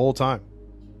 the whole time.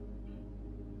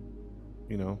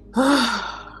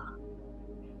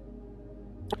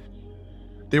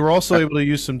 They were also able to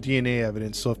use some DNA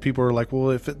evidence. So if people are like,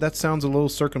 well, that sounds a little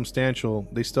circumstantial,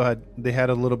 they had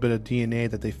a little bit of DNA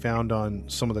that they found on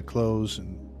some of the clothes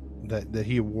and that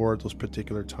he wore at those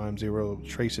particular times. They were able to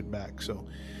trace it back. So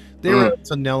they were able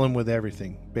to nail him with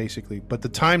everything, basically. But the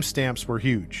timestamps were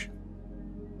huge.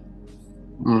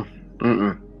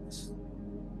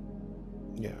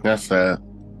 Yeah. That's sad.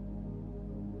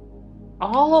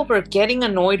 All over getting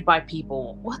annoyed by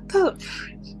people. What the?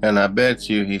 And I bet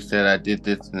you he said, I did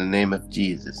this in the name of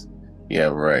Jesus. Yeah,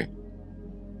 right.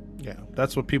 Yeah,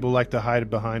 that's what people like to hide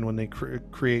behind when they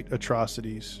create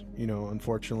atrocities.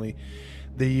 Unfortunately,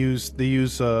 they use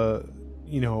because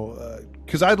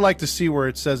I'd like to see where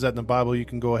it says that in the Bible you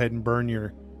can go ahead and burn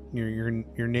your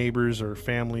neighbors or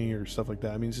family or stuff like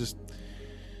that. It's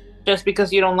just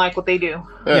because you don't like what they do.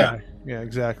 Yeah,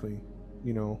 exactly.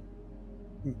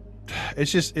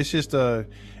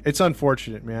 It's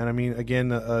unfortunate, man.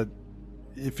 Again,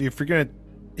 if you're gonna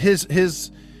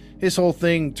his whole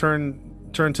thing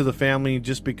turned to the family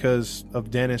just because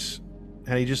of Dennis,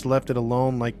 and he just left it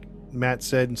alone, like Matt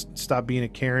said, and stopped being a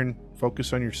Karen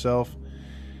focus on yourself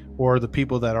or the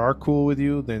people that are cool with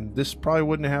you, then this probably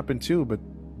wouldn't have happened too. But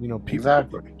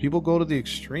Exactly. people go to the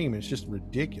extreme. It's just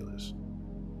ridiculous.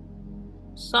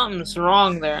 Something's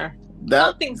wrong there.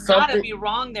 That Something's gotta something. be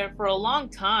wrong there for a long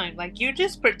time. Like you're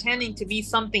just pretending to be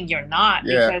something you're not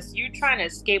Yeah, because you're trying to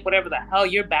escape whatever the hell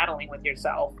you're battling with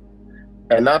yourself.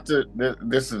 and not to.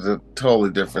 This is a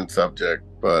totally different subject,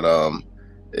 but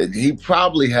he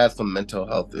probably has some mental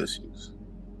health issues.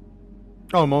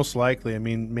 Oh, most likely. I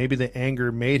mean, maybe the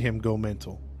anger made him go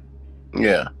mental.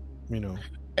 Yeah, You know.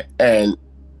 and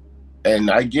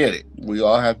I get it. We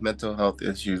all have mental health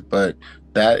issues, but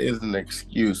that is an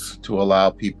excuse to allow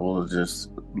people to just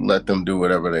let them do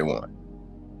whatever they want.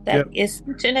 That Yep.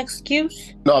 isn't an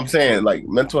excuse. No, I'm saying like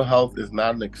mental health is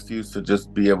not an excuse to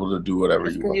just be able to do whatever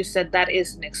That's you because you want. said that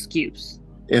is an excuse.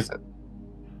 Isn't.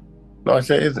 No, I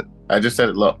said isn't. I just said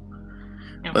it low.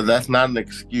 No. But that's not an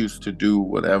excuse to do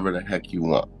whatever the heck you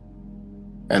want.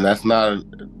 And that's not,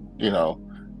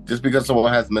 just because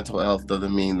someone has mental health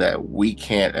doesn't mean that we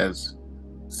can't, as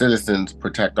citizens,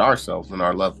 protect ourselves and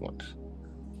our loved ones.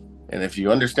 And if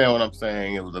you understand what I'm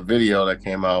saying, it was a video that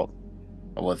came out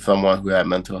with someone who had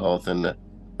mental health, and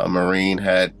a Marine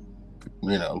had,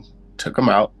 took him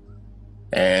out,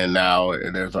 and now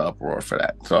there's an uproar for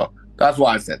that. So that's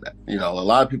why I said that. A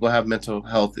lot of people have mental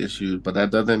health issues, but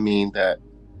that doesn't mean that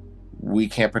we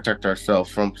can't protect ourselves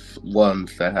from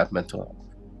ones that have mental health.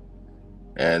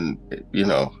 And,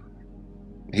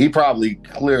 he probably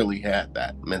clearly had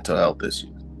that mental health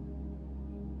issue.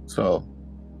 So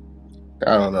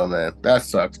I don't know, man. That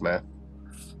sucks, man.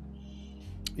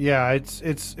 Yeah, it's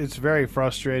very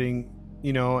frustrating,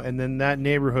 and then that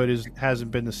neighborhood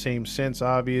hasn't been the same since,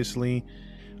 obviously.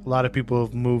 A lot of people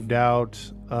have moved out.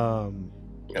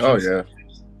 Oh yeah.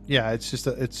 Yeah, it's just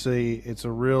it's a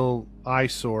real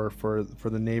eyesore for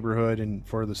the neighborhood and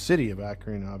for the city of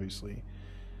Akron, obviously.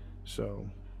 So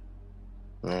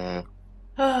Mm.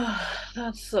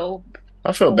 That's so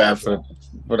I feel bad horrible.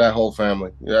 for that whole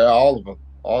family. Yeah, all of them,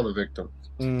 all the victims.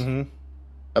 hmm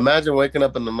Imagine waking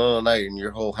up in the middle of the night and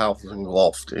your whole house is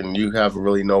engulfed and you have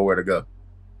really nowhere to go.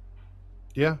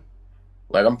 yeah.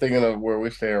 Like I'm thinking of where we're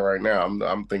staying right now.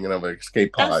 I'm thinking of an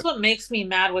escape That's pod. what makes me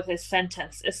mad with his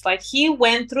sentence. It's like he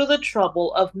went through the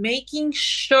trouble of making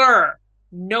sure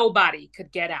nobody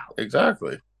could get out,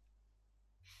 Exactly.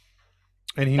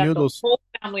 And he that knew the those whole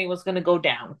family was going to go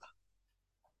down.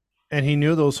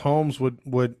 homes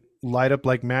would light up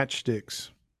like matchsticks,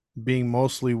 being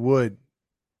mostly wood,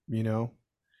 you know.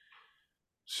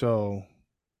 So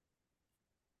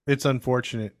it's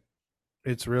unfortunate.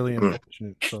 It's really Mm.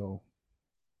 unfortunate. So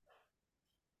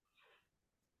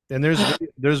and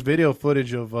there's video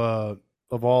footage of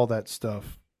all that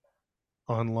stuff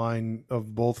online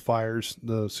of both fires,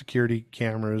 the security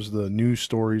cameras, the news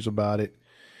stories about it.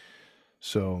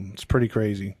 So it's pretty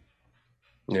crazy.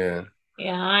 Yeah.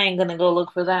 Yeah, I ain't going to go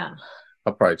look for that.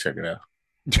 I'll probably check it out.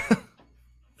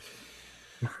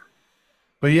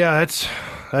 But yeah,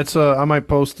 that's I might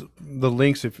post the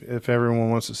links if everyone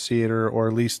wants to see it or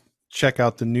at least check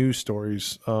out the news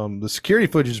stories. The security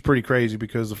footage is pretty crazy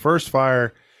because the first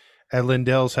fire at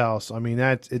Lindell's house, I mean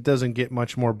that it doesn't get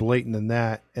much more blatant than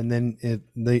that. And then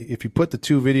if you put the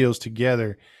two videos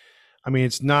together, I mean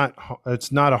it's not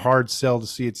a hard sell to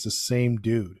see it's the same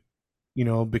dude,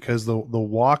 because the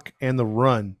walk and the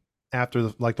run after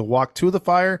the walk to the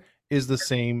fire is the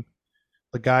same.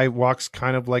 The guy walks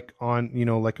kind of like on,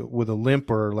 like with a limp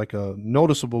or like a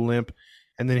noticeable limp,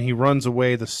 and then he runs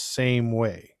away the same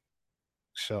way.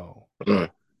 So, Mm.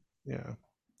 yeah,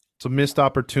 it's a missed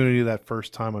opportunity that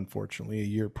first time, unfortunately, a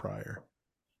year prior.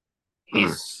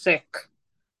 He's sick.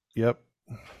 Yep.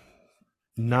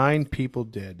 9 people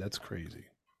dead. That's crazy.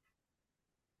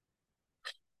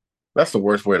 That's the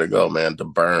worst way to go, man. To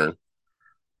burn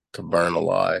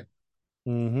alive.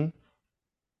 Mm-hmm.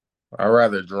 I'd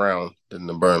rather drown than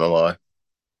to burn alive.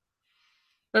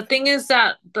 The thing is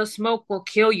that the smoke will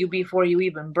kill you before you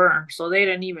even burn, so they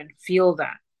didn't even feel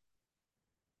that.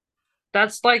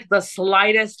 That's like the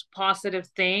slightest positive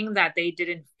thing that they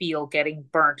didn't feel getting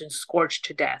burnt and scorched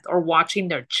to death or watching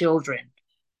their children.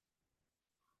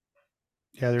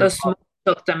 Yeah, The smoke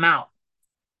took them out.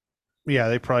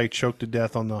 they probably choked to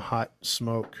death on the hot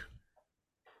smoke.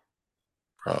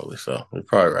 Probably so. You're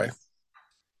probably right.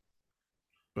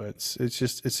 But it's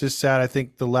just sad. I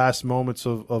think the last moments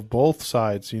of both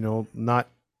sides, not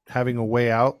having a way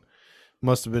out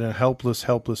must have been a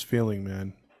helpless feeling,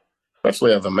 man.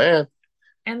 Especially as a man.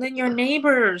 And then your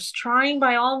neighbors trying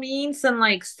by all means and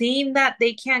like seeing that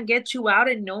they can't get you out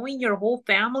and knowing your whole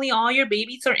family, all your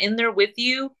babies are in there with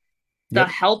you. The Yep.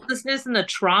 helplessness and the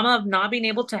trauma of not being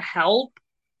able to help.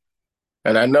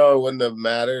 And I know it wouldn't have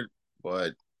mattered,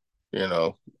 but you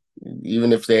know,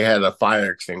 even if they had a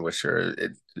fire extinguisher,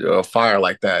 a fire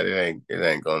like that, it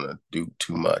ain't gonna do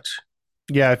too much.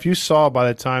 Yeah, if you saw by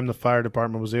the time the fire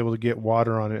department was able to get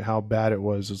water on it how bad it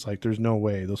was, it's like there's no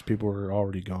way those people were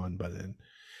already gone by then.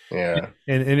 Yeah.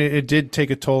 And it did take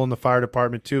a toll on the fire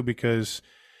department too, because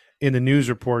in the news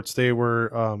reports they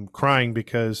were crying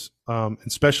because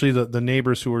especially the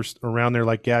neighbors who were around there,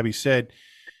 like Gabby said,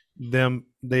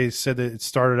 they said that it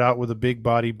started out with the big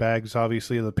body bags,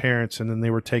 obviously of the parents, and then they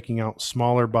were taking out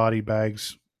smaller body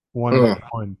bags one by Mm.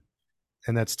 one,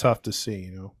 and that's tough to see,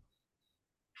 you know.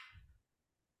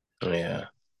 Yeah.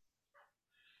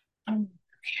 Um,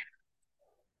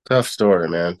 Tough story,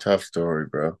 man. Tough story,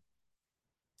 bro.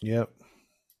 Yep,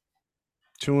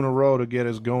 2 in a row to get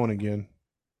us going again.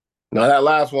 No, that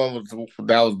last one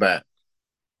was bad.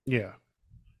 Yeah.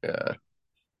 Yeah.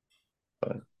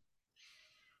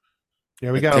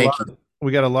 Yeah, But thank you.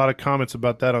 we got a lot of comments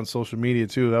about that on social media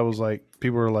too. That was like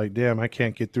people were like, "Damn, I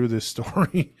can't get through this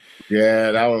story."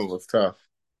 Yeah, that one was tough.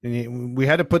 And we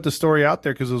had to put the story out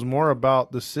there because it was more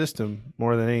about the system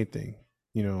more than anything,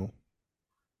 you know.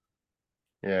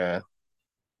 Yeah.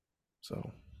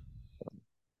 So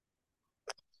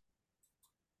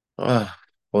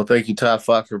Well, thank you, Todd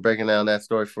Fox, for breaking down that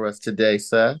story for us today,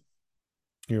 sir.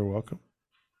 you're welcome.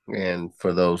 And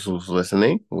for those who's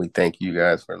listening, we thank you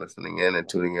guys for listening in and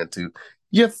tuning into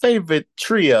your favorite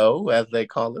trio, as they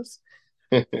call us.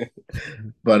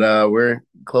 But we're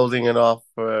closing it off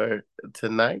for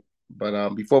tonight. But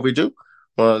before we do,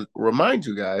 I want to remind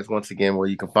you guys once again where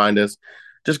you can find us.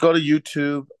 Just go to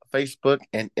YouTube, Facebook,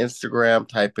 and Instagram.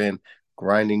 Type in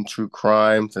 "Grinding True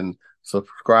Crimes" and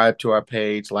subscribe to our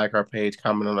page, like our page,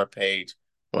 comment on our page.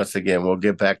 Once again, we'll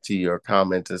get back to your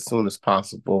comments as soon as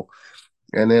possible.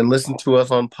 And then listen to us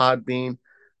on Podbean,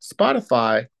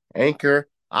 Spotify, Anchor,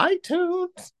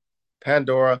 iTunes,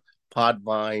 Pandora,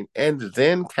 Podvine, and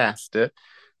Zencaster.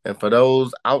 And for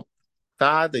those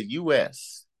outside the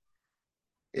U.S.,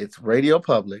 it's Radio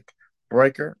Public,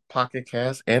 Breaker, Pocket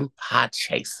Cast, and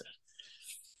Podchaser.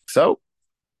 So,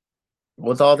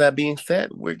 with all that being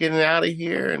said, we're getting out of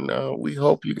here, and we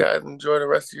hope you guys enjoy the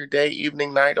rest of your day,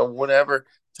 evening, night, or whatever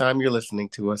time you're listening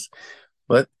to us.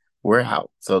 But we're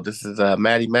out. So this is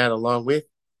Maddie Matt along with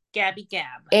Gabby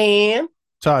Gab. and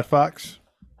Todd Fox.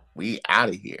 we out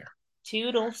of here.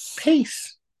 Toodles.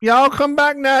 Peace. Y'all come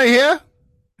back now here.